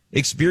hey,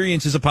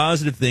 experience is a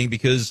positive thing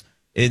because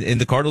and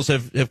the Cardinals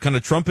have kind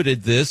of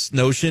trumpeted this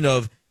notion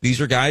of these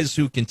are guys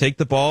who can take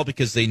the ball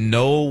because they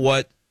know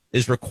what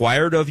is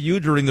required of you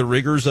during the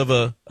rigors of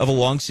a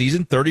long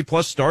season.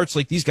 30-plus starts,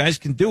 these guys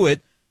can do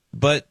it,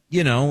 but,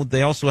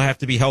 they also have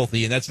to be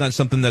healthy, and that's not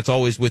something that's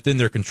always within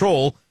their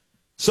control.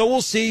 So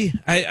we'll see.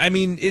 I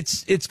mean,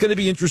 it's going to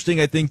be interesting,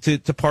 I think,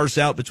 to parse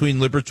out between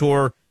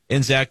Liberator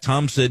and Zach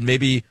Thompson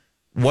maybe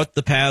what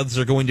the paths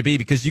are going to be,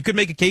 because you could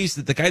make a case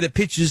that the guy that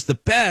pitches the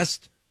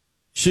best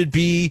should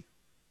be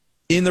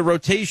in the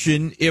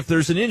rotation if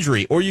there's an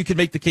injury. Or you could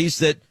make the case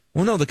that,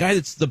 well, no, the guy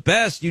that's the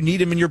best, you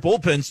need him in your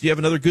bullpen, so you have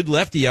another good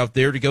lefty out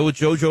there to go with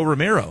JoJo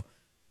Romero.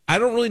 I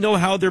don't really know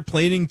how they're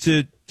planning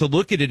to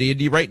look at it,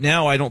 Andy. Right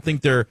now, I don't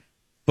think they're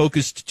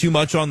focused too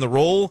much on the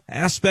role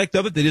aspect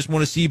of it. They just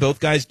want to see both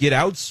guys get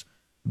outs.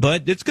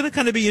 But it's going to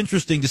kind of be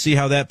interesting to see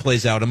how that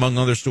plays out, among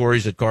other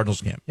stories at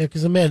Cardinals camp. Yeah,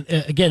 because,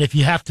 again, if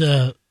you have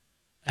to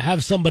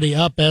have somebody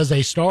up as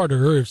a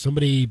starter, if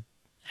somebody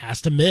has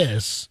to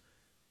miss,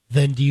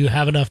 then do you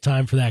have enough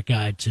time for that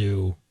guy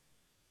to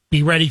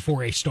be ready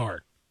for a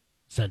start,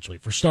 essentially,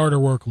 for starter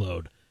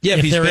workload? Yeah,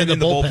 if he's they're been in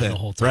the bullpen bullpen the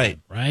whole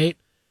time, right?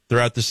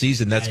 Throughout the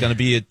season, that's going to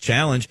be a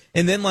challenge.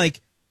 And then,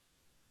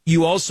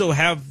 you also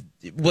have,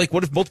 what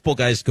if multiple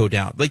guys go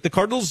down? The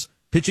Cardinals'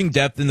 pitching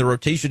depth in the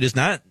rotation is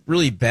not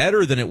really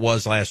better than it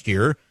was last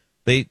year.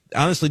 They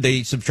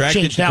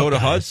subtracted Changed Dakota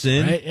guys,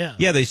 Hudson. right?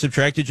 Yeah, they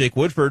subtracted Jake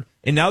Woodford.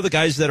 And now the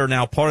guys that are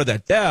now part of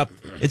that depth,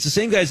 it's the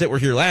same guys that were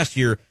here last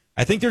year.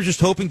 I think they're just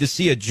hoping to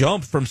see a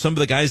jump from some of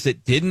the guys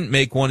that didn't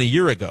make one a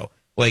year ago.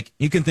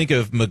 You can think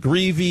of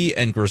McGreevy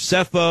and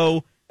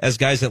Graceffo as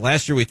guys that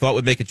last year we thought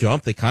would make a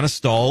jump. They kind of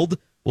stalled.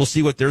 We'll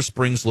see what their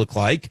springs look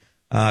like.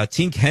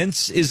 Tink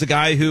Hence is a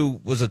guy who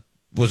was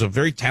a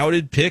very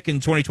touted pick in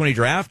 2020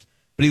 draft,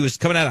 but he was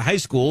coming out of high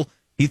school.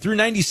 He threw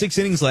 96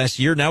 innings last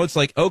year. Now it's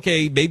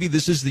okay, maybe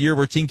this is the year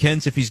where Tink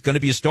Hence, if he's going to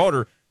be a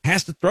starter,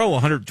 has to throw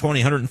 120,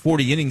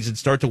 140 innings and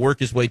start to work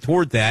his way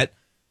toward that.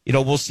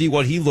 We'll see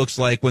what he looks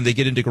like when they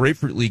get into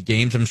Grapefruit League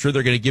games. I'm sure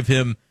they're going to give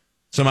him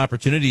some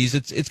opportunities.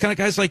 It's kind of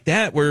guys like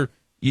that where,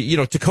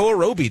 Tekoa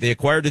Roby, they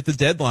acquired at the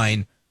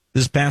deadline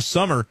this past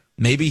summer.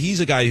 Maybe he's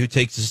a guy who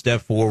takes a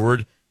step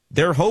forward.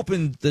 They're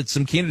hoping that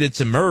some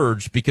candidates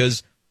emerge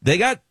because they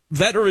got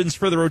veterans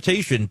for the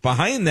rotation.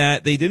 Behind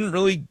that, they didn't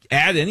really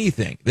add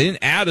anything. They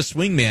didn't add a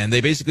swingman.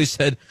 They basically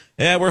said,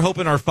 we're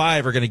hoping our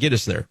five are going to get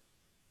us there.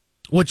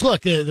 Which,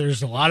 look,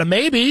 there's a lot of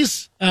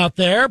maybes out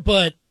there,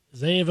 but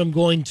is any of them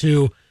going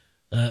to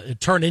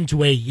turn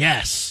into a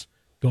yes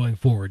going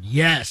forward?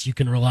 Yes, you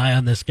can rely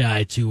on this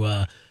guy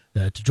to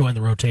join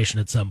the rotation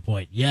at some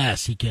point.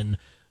 Yes, he can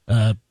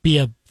be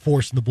a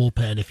force in the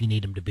bullpen if you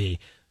need him to be.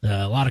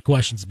 A lot of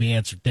questions to be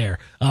answered there.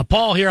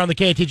 Paul here on the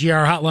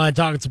KTGR hotline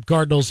talking some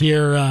Cardinals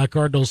here.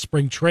 Cardinals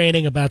spring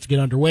training about to get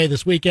underway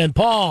this weekend.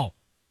 Paul,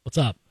 what's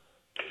up?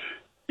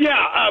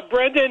 Yeah,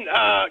 Brendan,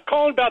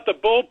 calling about the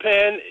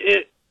bullpen.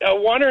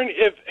 Wondering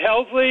if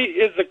Helsley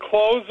is the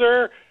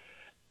closer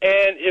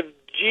and if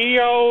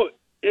Gio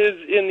is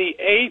in the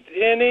 8th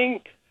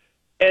inning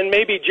and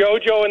maybe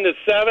JoJo in the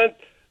 7th.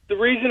 The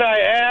reason I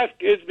ask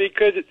is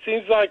because it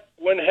seems like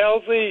when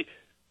Helsley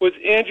was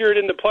injured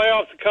in the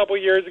playoffs a couple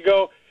years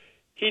ago,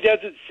 he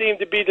doesn't seem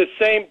to be the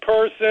same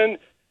person,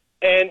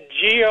 and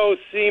Gio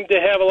seemed to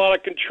have a lot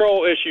of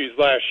control issues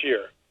last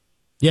year.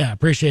 Yeah,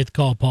 appreciate the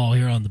call, Paul,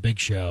 here on the big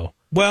show.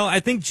 Well, I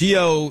think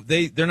Gio,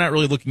 they're not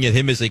really looking at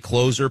him as a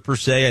closer per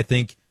se. I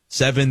think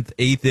 7th,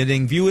 8th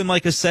inning, view him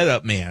like a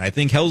setup man. I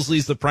think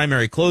Helsley's the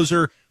primary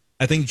closer.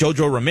 I think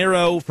JoJo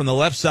Romero from the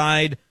left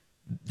side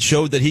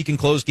showed that he can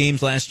close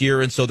games last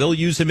year, and so they'll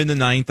use him in the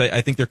 9th.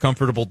 I think they're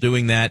comfortable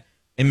doing that.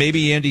 And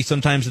maybe, Andy,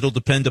 sometimes it'll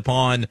depend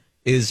upon,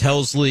 is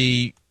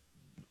Helsley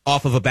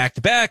off of a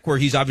back-to-back where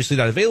he's obviously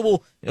not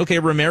available? Okay,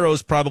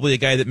 Romero's probably a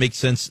guy that makes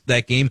sense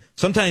that game.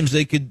 Sometimes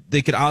they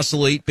could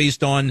oscillate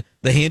based on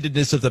the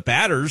handedness of the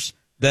batters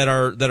that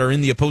are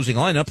in the opposing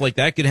lineup. Like,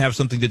 that could have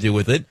something to do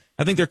with it.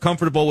 I think they're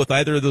comfortable with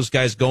either of those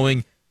guys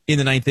going in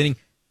the 9th inning.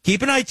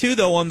 Keep an eye, too,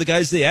 though, on the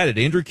guys they added.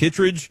 Andrew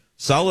Kittredge,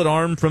 solid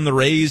arm from the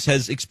Rays,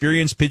 has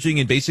experience pitching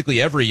in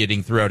basically every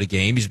inning throughout a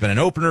game. He's been an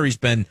opener. He's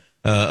been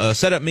a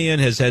setup man,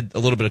 has had a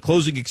little bit of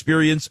closing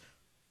experience.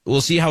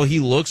 We'll see how he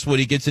looks when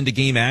he gets into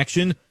game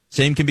action.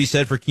 Same can be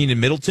said for Keenan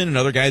Middleton,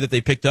 another guy that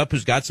they picked up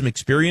who's got some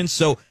experience.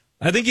 So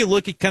I think you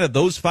look at kind of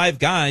those 5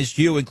 guys,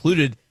 Gio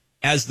included,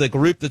 as the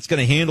group that's going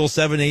to handle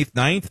 7th, 8th,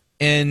 9th,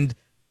 and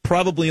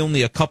probably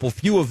only a couple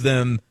few of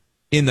them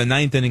in the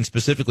 9th inning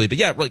specifically. But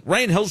yeah, like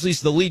Ryan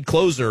Helsley's the lead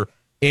closer,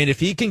 and if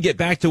he can get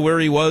back to where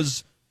he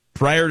was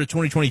prior to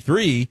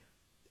 2023,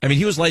 I mean,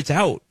 he was lights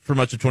out for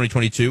much of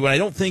 2022, and I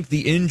don't think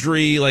the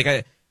injury,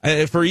 like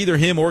for either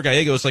him or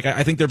Gallegos, like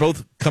I think they're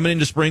both coming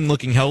into spring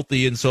looking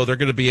healthy, and so they're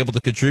going to be able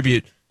to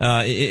contribute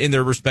in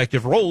their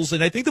respective roles.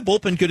 And I think the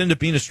bullpen could end up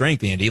being a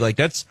strength, Andy. Like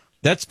that's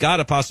got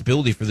a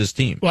possibility for this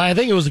team. Well, I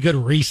think it was a good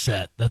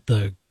reset that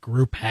the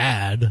group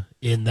had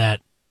in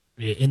that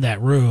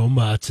room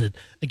to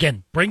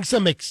again bring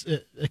some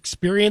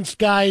experienced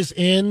guys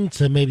in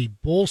to maybe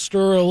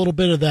bolster a little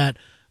bit of that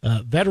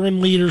veteran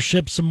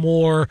leadership some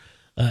more.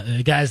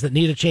 Guys that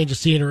need a change of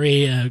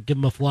scenery, give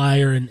them a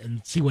flyer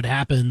and see what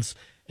happens.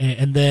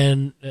 And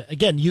then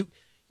again, you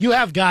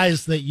have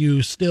guys that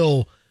you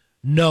still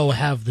know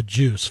have the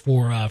juice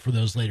for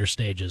those later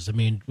stages. I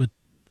mean,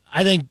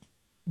 I think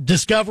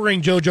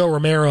discovering JoJo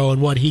Romero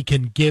and what he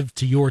can give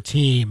to your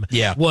team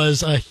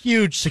was a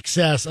huge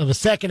success of a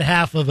second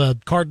half of a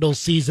Cardinals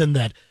season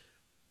that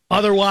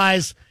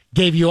otherwise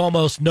gave you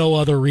almost no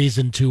other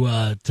reason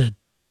to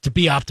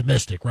be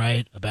optimistic,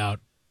 right, about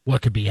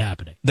what could be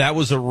happening. That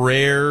was a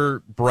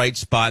rare bright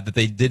spot that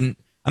they didn't.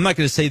 I'm not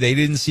going to say they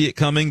didn't see it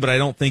coming, but I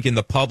don't think in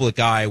the public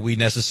eye we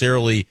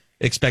necessarily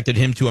expected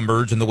him to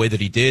emerge in the way that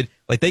he did.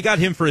 Like, they got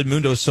him for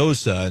Edmundo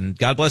Sosa, and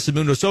God bless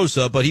Edmundo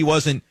Sosa, but he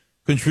wasn't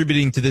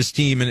contributing to this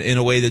team in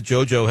a way that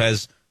JoJo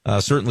has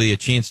certainly a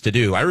chance to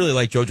do. I really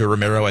like JoJo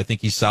Romero. I think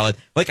he's solid.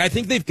 Like, I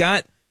think they've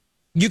got,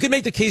 you can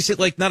make the case that,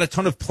 like, not a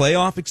ton of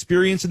playoff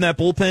experience in that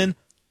bullpen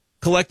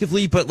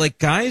collectively, but, like,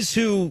 guys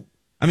who,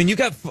 I mean, you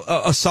got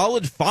a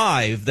solid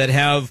 5 that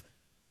have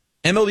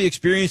MLB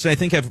experience and I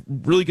think have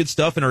really good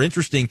stuff and are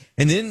interesting.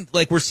 And then,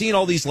 like, we're seeing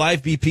all these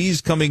live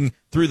BPs coming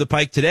through the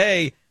pike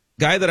today.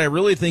 Guy that I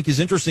really think is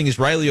interesting is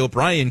Riley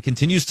O'Brien.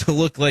 Continues to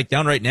look like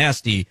downright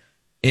nasty.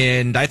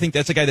 And I think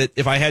that's a guy that,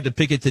 if I had to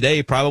pick it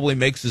today, probably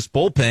makes this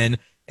bullpen.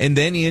 And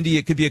then, Andy,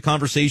 it could be a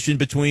conversation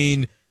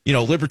between,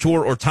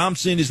 Liberatore or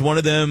Thompson. Is one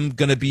of them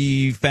going to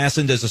be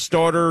fastened as a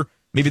starter?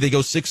 Maybe they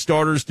go 6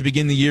 starters to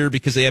begin the year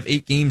because they have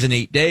 8 games in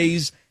 8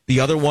 days. The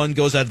other one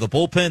goes out of the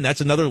bullpen.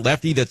 That's another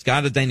lefty that's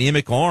got a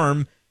dynamic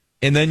arm.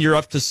 And then you're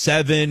up to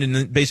 7 and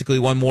then basically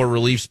one more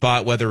relief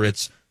spot, whether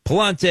it's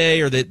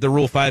Palante or the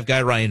Rule 5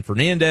 guy, Ryan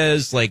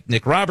Fernandez, like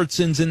Nick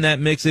Robertson's in that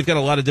mix. They've got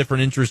a lot of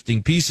different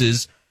interesting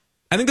pieces.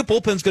 I think the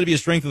bullpen's going to be a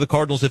strength of the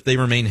Cardinals if they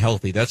remain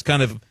healthy. That's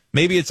kind of,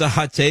 maybe it's a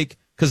hot take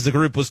because the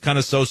group was kind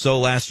of so-so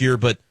last year,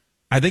 but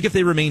I think if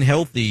they remain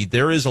healthy,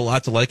 there is a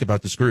lot to like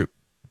about this group.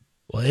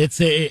 Well,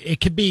 it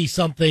could be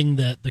something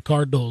that the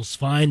Cardinals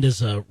find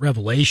as a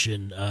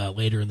revelation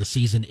later in the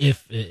season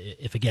if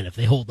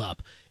they hold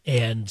up,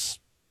 and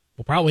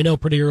we'll probably know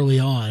pretty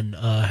early on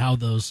how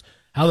those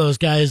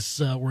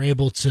guys were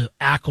able to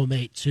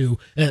acclimate to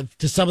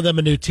some of them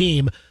a new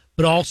team,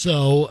 but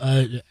also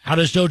how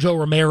does JoJo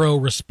Romero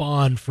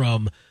respond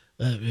from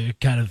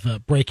kind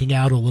of breaking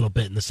out a little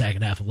bit in the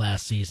second half of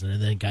last season,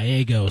 and then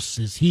Gallegos,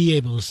 is he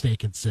able to stay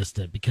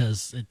consistent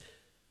because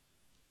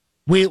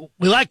We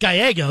like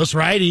Gallegos,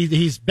 right?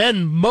 He's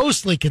been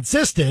mostly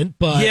consistent,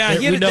 but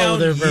we know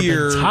there have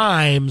been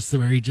times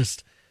where he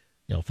just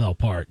fell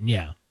apart.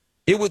 And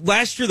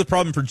last year the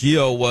problem for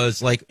Gio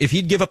was, like, if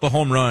he'd give up a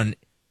home run,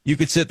 you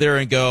could sit there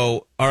and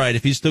go, all right,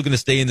 if he's still going to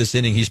stay in this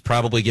inning, he's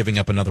probably giving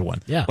up another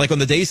one. Yeah. Like on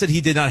the days that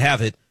he did not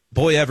have it,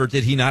 boy, ever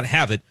did he not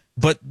have it.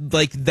 But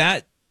like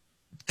that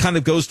kind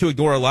of goes to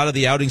ignore a lot of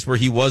the outings where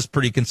he was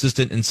pretty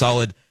consistent and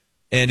solid.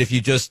 And if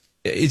you just,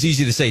 it's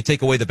easy to say,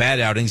 take away the bad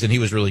outings and he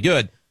was really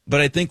good.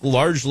 But I think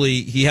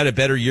largely he had a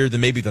better year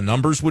than maybe the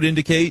numbers would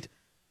indicate.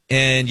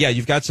 And yeah,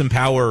 you've got some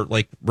power.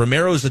 Like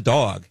Romero's a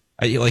dog.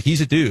 Like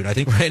he's a dude. I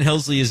think Ryan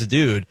Helsley is a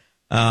dude.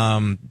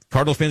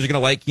 Cardinal fans are going to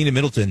like Keenan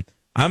Middleton.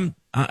 I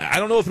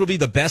don't know if it'll be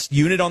the best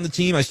unit on the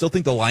team. I still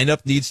think the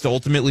lineup needs to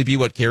ultimately be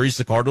what carries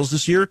the Cardinals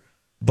this year.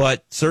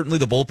 But certainly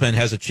the bullpen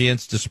has a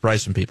chance to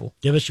surprise some people.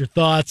 Give us your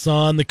thoughts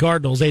on the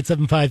Cardinals,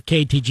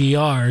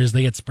 875-KTGR, as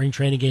they get spring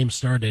training games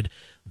started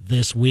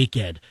this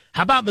weekend.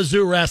 How about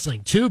Mizzou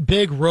Wrestling? 2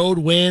 big road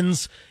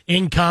wins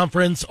in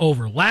conference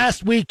over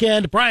last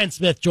weekend. Brian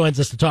Smith joins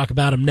us to talk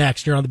about them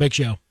next here on The Big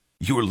Show.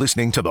 You're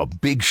listening to The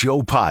Big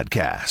Show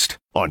podcast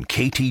on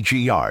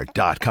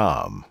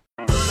KTGR.com.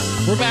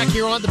 We're back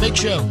here on The Big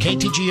Show,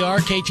 KTGR,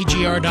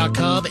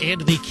 KTGR.com,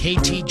 and the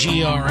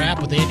KTGR app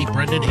with Andy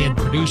Brendan and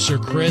producer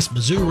Chris.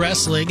 Mizzou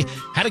Wrestling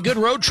had a good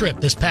road trip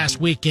this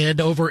past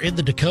weekend over in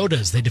the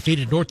Dakotas. They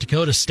defeated North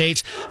Dakota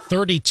State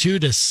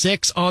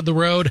 32-6 on the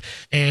road,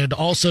 and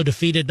also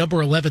defeated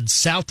number 11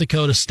 South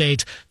Dakota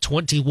State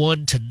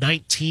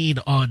 21-19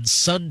 on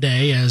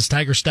Sunday as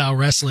Tiger Style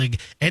Wrestling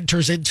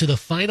enters into the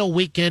final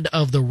weekend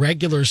of the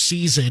regular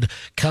season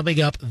coming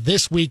up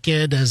this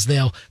weekend as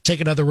they'll take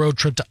another road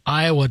trip to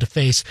Iowa to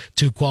face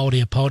 2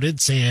 quality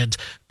opponents. And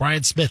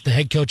Brian Smith, the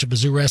head coach of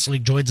Mizzou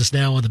Wrestling, joins us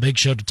now on The Big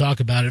Show to talk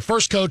about it.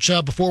 First, Coach,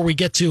 before we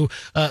get to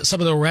some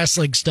of the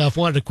wrestling stuff,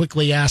 wanted to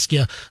quickly ask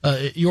you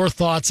your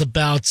thoughts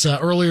about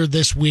earlier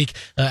this week,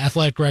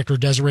 Athletic Director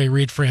Desiree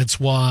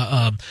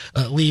Reed-Francois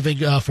leaving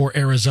for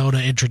Arizona,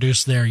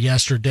 introduced there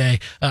yesterday.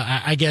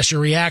 I guess your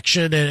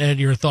reaction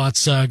and your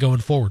thoughts going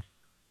forward.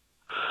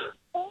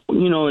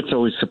 You know, it's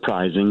always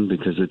surprising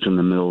because it's in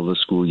the middle of the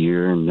school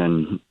year, and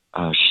then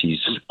she's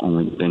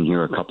only been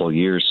here a couple of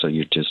years, so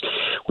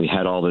we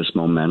had all this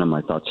momentum.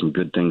 I thought some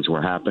good things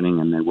were happening,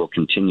 and they will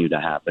continue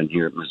to happen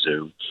here at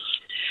Mizzou.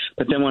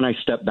 But then when I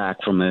step back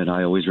from it,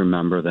 I always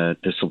remember that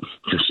this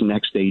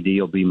next AD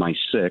will be my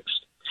 6th,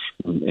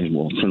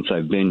 since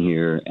I've been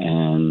here,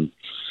 and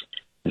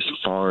as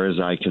far as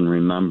I can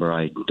remember,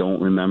 I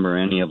don't remember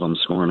any of them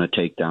scoring a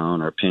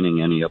takedown or pinning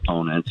any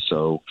opponents,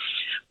 so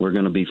we're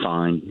going to be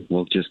fine.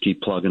 We'll just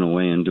keep plugging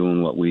away and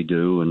doing what we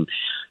do, and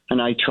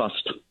I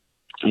trust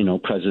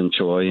President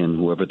Choi and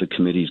whoever the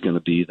committee is going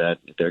to be, that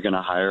they're going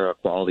to hire a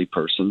quality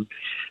person.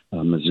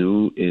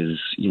 Mizzou is,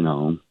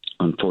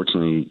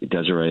 unfortunately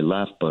Desiree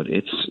left, but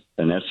it's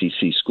an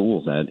SEC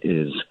school that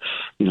is,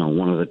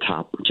 one of the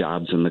top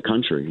jobs in the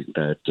country.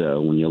 That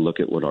when you look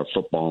at what our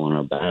football and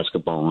our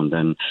basketball and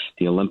then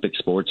the Olympic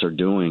sports are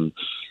doing,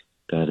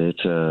 that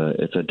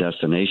it's a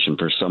destination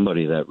for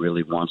somebody that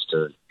really wants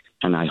to.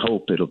 And I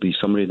hope it'll be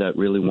somebody that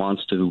really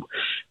wants to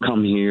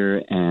come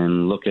here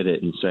and look at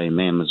it and say,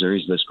 man,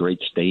 Missouri's this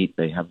great state.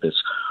 They have this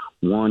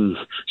one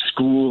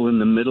school in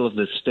the middle of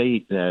the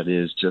state that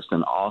is just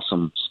an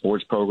awesome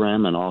sports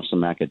program, an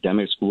awesome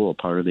academic school, a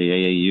part of the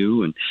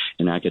AAU and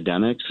in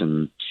academics.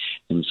 And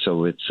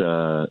so it's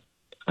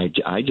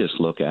I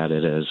just look at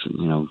it as,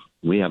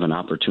 we have an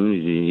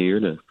opportunity here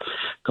to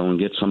go and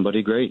get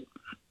somebody great.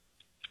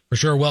 For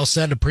sure. Well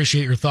said.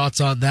 Appreciate your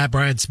thoughts on that.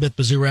 Brian Smith,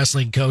 Mizzou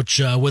Wrestling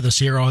coach, with us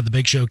here on The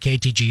Big Show,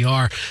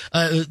 KTGR.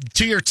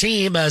 To your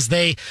team, as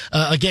they,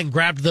 again,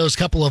 grabbed those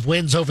couple of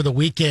wins over the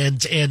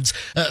weekend, and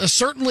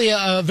certainly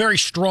a very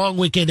strong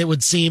weekend, it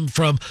would seem,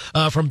 from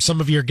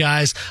some of your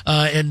guys,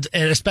 and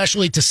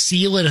especially to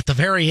seal it at the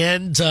very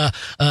end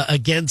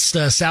against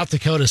South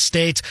Dakota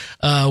State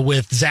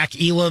with Zach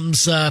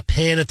Elam's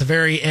pin at the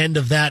very end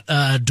of that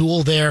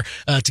duel there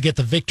to get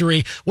the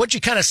victory. What'd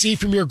you kind of see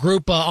from your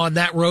group on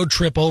that road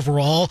trip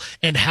overall,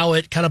 and how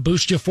it kind of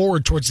boosts you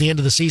forward towards the end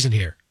of the season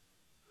here?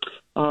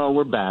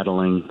 We're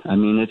battling. I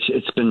mean,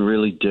 it's been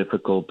really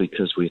difficult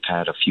because we've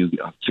had a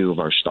few of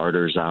our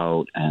starters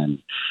out, and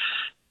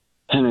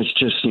it's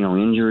just,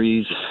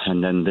 injuries.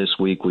 And then this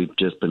week we've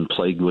just been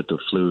plagued with the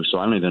flu, so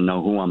I don't even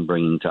know who I'm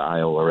bringing to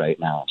Iowa right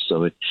now.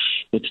 So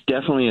it's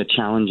definitely a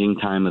challenging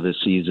time of the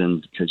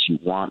season because you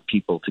want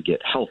people to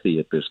get healthy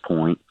at this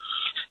point.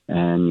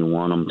 And you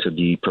want them to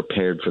be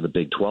prepared for the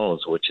Big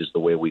 12s, which is the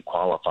way we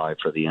qualify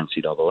for the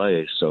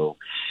NCAA. So,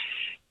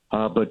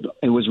 but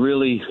it was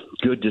really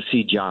good to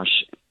see Josh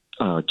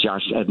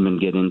Edmond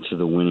get into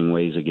the winning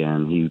ways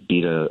again. He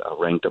beat a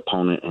ranked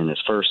opponent in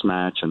his first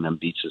match and then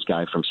beats his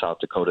guy from South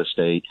Dakota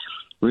State.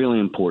 Really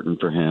important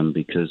for him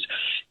because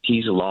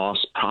he's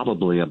lost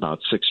probably about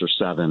 6 or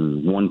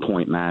 7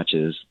 one-point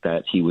matches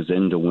that he was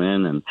in to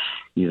win, and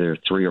either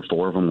 3 or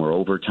 4 of them were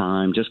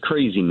overtime, just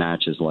crazy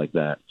matches like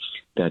that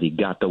he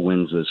got the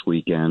wins this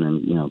weekend.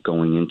 And,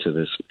 going into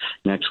this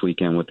next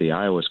weekend with the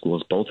Iowa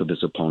schools, both of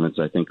his opponents,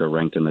 I think, are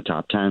ranked in the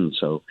top 10.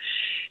 So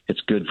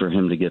it's good for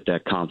him to get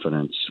that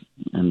confidence.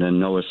 And then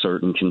Noah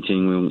Certain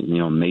continuing,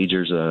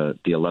 Majors, the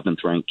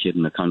 11th ranked kid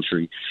in the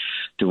country,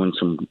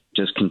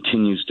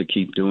 continues to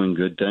keep doing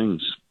good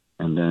things.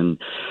 And then,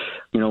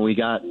 we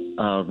got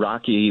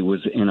Rocky was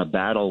in a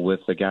battle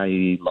with the guy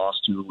he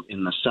lost to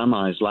in the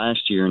semis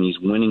last year, and he's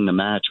winning the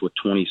match with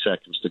 20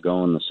 seconds to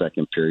go in the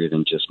second period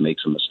and just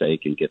makes a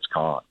mistake and gets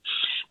caught.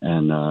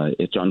 And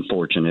it's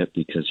unfortunate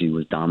because he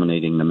was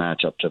dominating the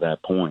match up to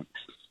that point.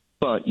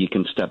 But you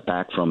can step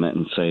back from it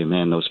and say,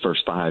 man, those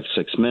first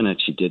 5-6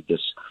 minutes, you did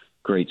this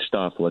great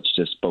stuff. Let's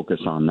just focus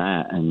on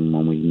that. And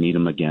when we meet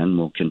him again,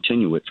 we'll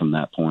continue it from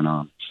that point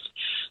on.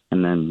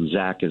 And then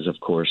Zach is,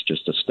 of course,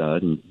 just a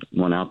stud and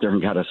went out there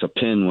and got us a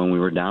pin when we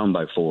were down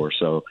by 4.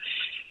 So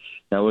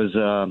that was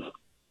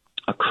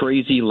a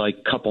crazy,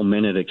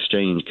 couple-minute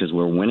exchange because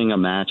we're winning a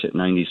match at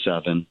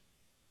 97,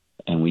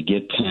 and we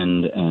get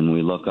pinned, and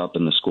we look up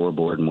in the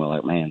scoreboard, and we're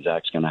like, man,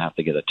 Zach's going to have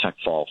to get a tech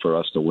fall for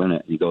us to win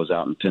it. And he goes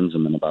out and pins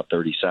him in about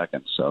 30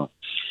 seconds. So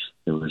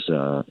it was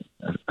a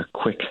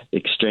quick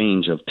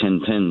exchange of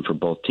pin for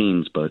both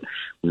teams, but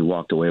we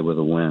walked away with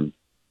a win.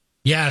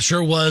 Yeah,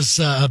 sure was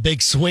a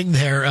big swing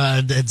there.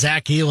 And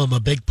Zach Elam,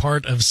 a big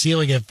part of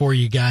sealing it for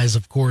you guys,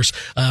 of course.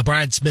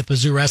 Brian Smith,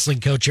 Mizzou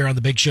Wrestling coach here on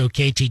the big show,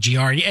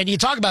 KTGR. And you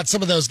talk about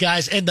some of those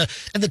guys and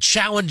the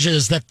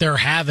challenges that they're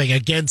having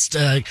against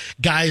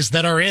guys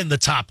that are in the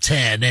top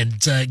 10. And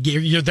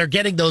they're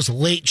getting those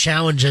late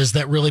challenges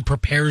that really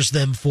prepares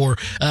them for,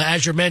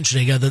 as you're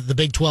mentioning, the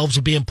Big 12s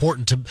will be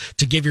important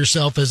to give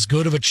yourself as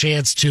good of a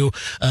chance to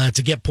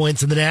get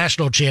points in the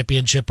national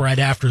championship right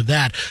after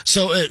that.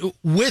 So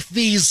with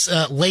these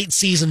late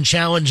season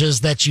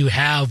challenges that you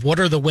have, what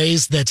are the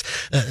ways that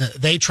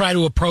they try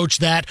to approach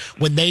that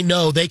when they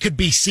know they could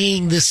be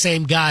seeing this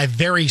same guy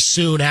very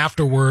soon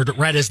afterward,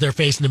 right as they're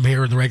facing him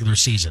here in the regular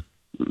season?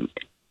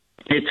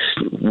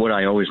 It's what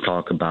I always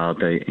talk about.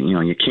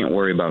 You can't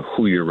worry about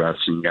who you're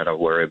wrestling. You got to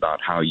worry about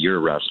how you're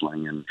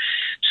wrestling and,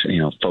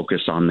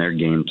 focus on their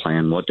game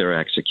plan, what they're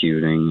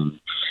executing.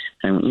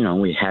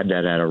 And we had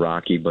that at a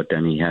Rocky, but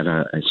then he had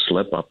a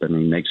slip up and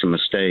he makes a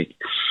mistake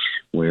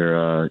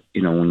where,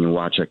 when you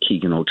watch a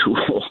Keegan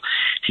O'Toole,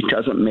 he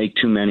doesn't make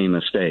too many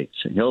mistakes.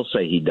 He'll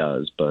say he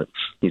does, but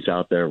he's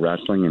out there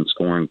wrestling and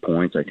scoring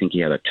points. I think he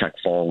had a tech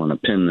fall and a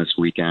pin this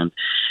weekend,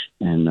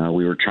 and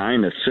we were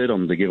trying to sit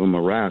him to give him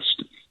a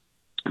rest.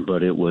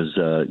 But it was,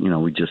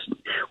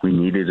 we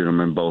needed him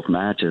in both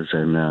matches,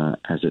 and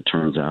as it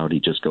turns out, he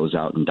just goes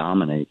out and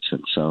dominates.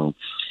 And so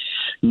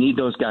you need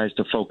those guys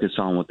to focus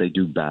on what they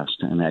do best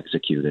and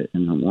execute it.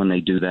 And when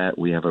they do that,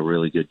 we have a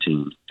really good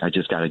team. I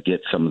just got to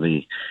get some of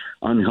the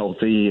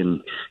unhealthy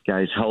and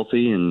guys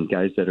healthy and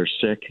guys that are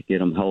sick, get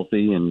them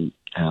healthy and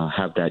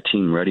have that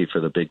team ready for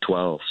the Big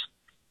 12s.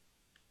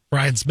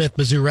 Brian Smith,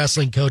 Mizzou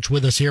Wrestling coach,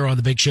 with us here on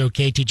the big show,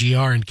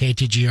 KTGR and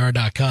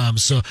KTGR.com.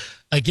 So,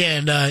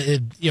 again,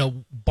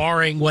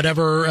 barring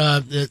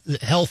whatever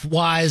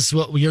health-wise,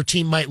 what your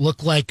team might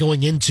look like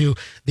going into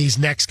these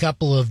next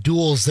couple of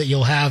duels that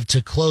you'll have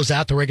to close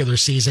out the regular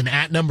season,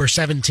 at number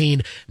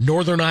 17,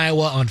 Northern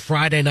Iowa on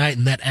Friday night,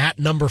 and that at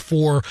number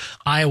 4,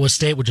 Iowa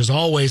State, which is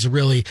always a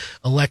really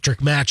electric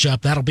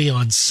matchup. That'll be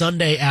on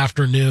Sunday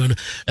afternoon.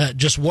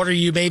 Just what are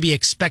you maybe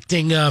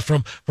expecting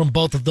from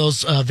both of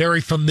those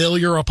very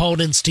familiar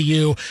opponents to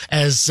you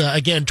as,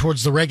 again,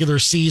 towards the regular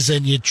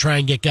season, you try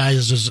and get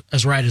guys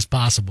as right as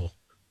possible?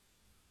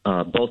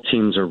 Both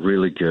teams are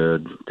really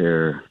good.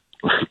 They're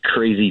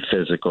crazy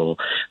physical.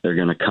 They're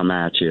going to come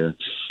at you,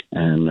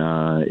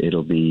 and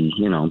it'll be,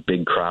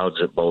 big crowds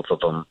at both of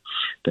them.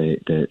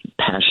 The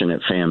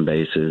passionate fan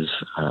bases.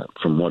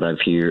 From what I've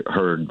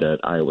heard, that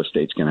Iowa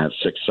State's going to have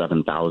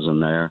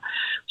 6,000-7,000 there.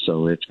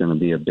 So it's going to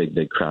be a big,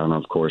 big crowd, and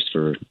of course,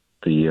 for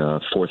the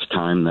fourth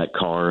time that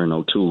Carr and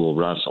O'Toole will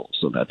wrestle.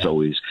 So that's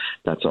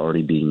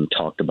already being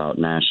talked about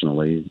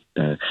nationally.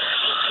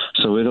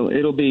 So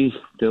there'll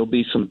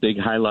be some big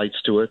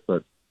highlights to it,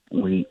 but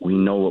we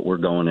know what we're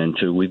going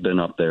into. We've been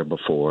up there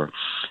before.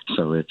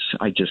 So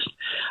I'm just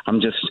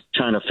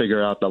trying to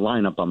figure out the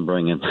lineup I'm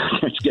bringing.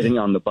 It's getting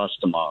on the bus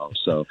tomorrow.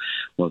 So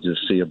we'll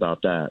just see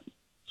about that.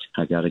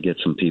 I got to get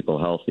some people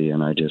healthy,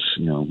 and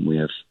we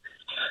have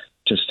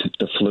just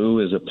the flu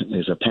is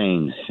a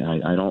pain.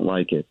 I don't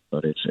like it,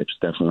 but it's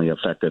definitely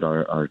affected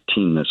our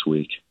team this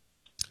week.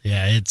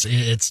 Yeah,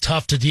 it's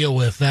tough to deal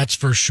with, that's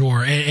for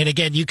sure. And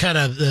again, you kind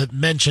of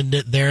mentioned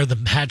it there, the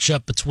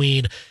matchup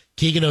between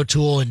Keegan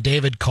O'Toole and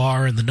David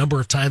Carr, and the number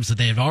of times that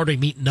they've already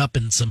meeting up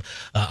in some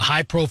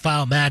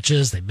high-profile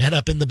matches. They met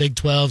up in the Big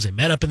 12s. They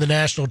met up in the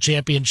national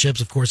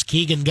championships. Of course,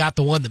 Keegan got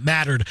the one that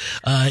mattered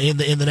in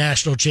the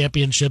national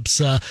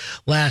championships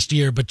last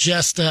year. But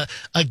just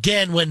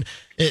again, when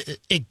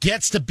it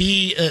gets to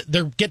be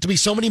there get to be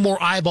so many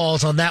more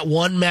eyeballs on that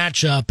one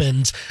matchup,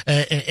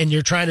 and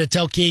you're trying to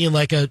tell Keegan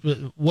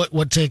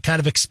what to kind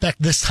of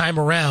expect this time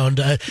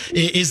around.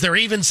 Is there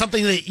even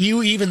something that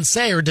you even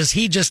say, or does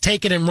he just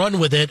take it and run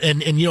with it,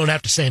 and you don't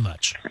have to say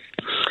much?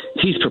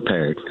 He's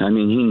prepared. I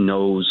mean, he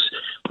knows.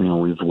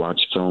 We've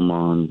watched film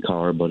on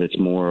Carr, but it's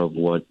more of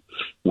what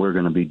we're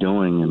going to be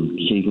doing, and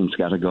Keegan's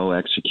got to go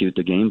execute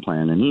the game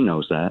plan, and he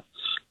knows that.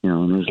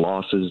 In his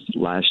losses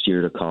last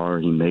year to Carr,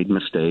 he made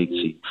mistakes.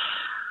 He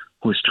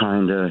was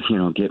trying to,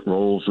 get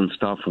rolls and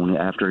stuff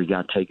after he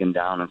got taken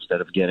down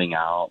instead of getting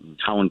out, and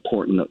how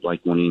important that, like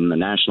when in the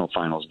national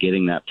finals,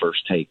 getting that first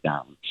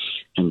takedown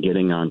and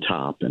getting on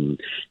top and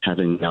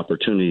having the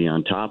opportunity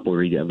on top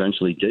where he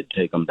eventually did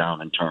take them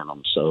down and turn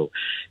them. So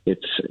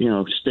it's,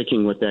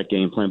 sticking with that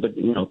game plan. But,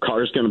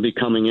 Carr's going to be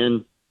coming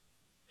in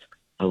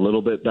a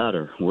little bit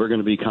better. We're going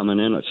to be coming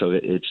in. So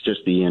it's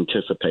just the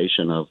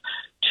anticipation of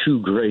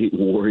two great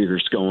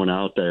warriors going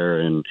out there,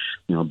 and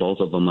both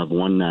of them have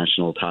won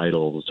national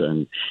titles,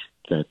 and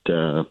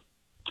that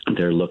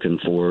they're looking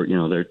for,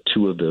 they're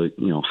two of the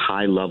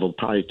high level,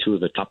 probably two of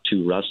the top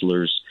two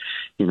wrestlers.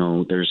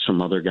 There's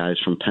some other guys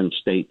from Penn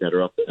State that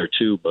are up there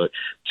too, but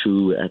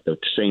two at the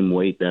same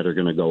weight that are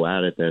going to go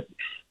at it. That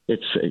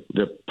it's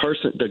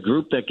the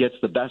group that gets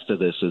the best of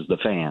this is the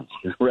fans.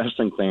 The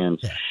wrestling fans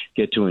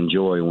get to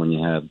enjoy when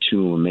you have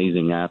two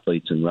amazing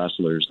athletes and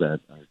wrestlers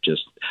that are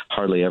just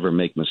hardly ever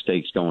make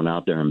mistakes going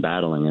out there and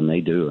battling, and they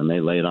do, and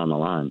they lay it on the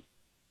line.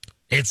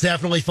 It's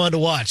definitely fun to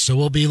watch, so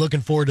we'll be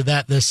looking forward to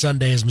that this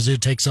Sunday as Mizzou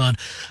takes on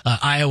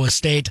Iowa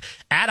State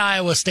at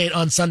Iowa State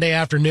on Sunday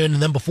afternoon.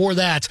 And then before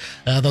that,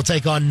 they'll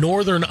take on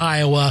Northern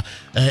Iowa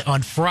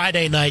on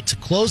Friday night to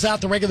close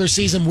out the regular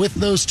season with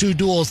those two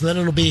duels. And then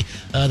it'll be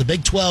the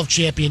Big 12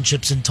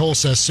 championships in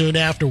Tulsa soon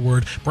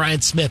afterward.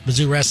 Brian Smith,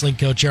 Mizzou Wrestling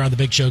coach here on the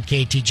Big Show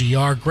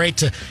KTGR. Great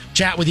to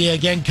chat with you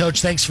again,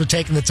 Coach. Thanks for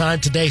taking the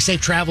time today.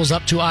 Safe travels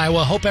up to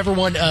Iowa. Hope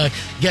everyone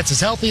gets as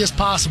healthy as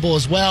possible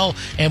as well,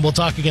 and we'll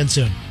talk again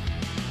soon.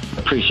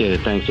 Appreciate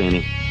it. Thanks,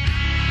 Andy.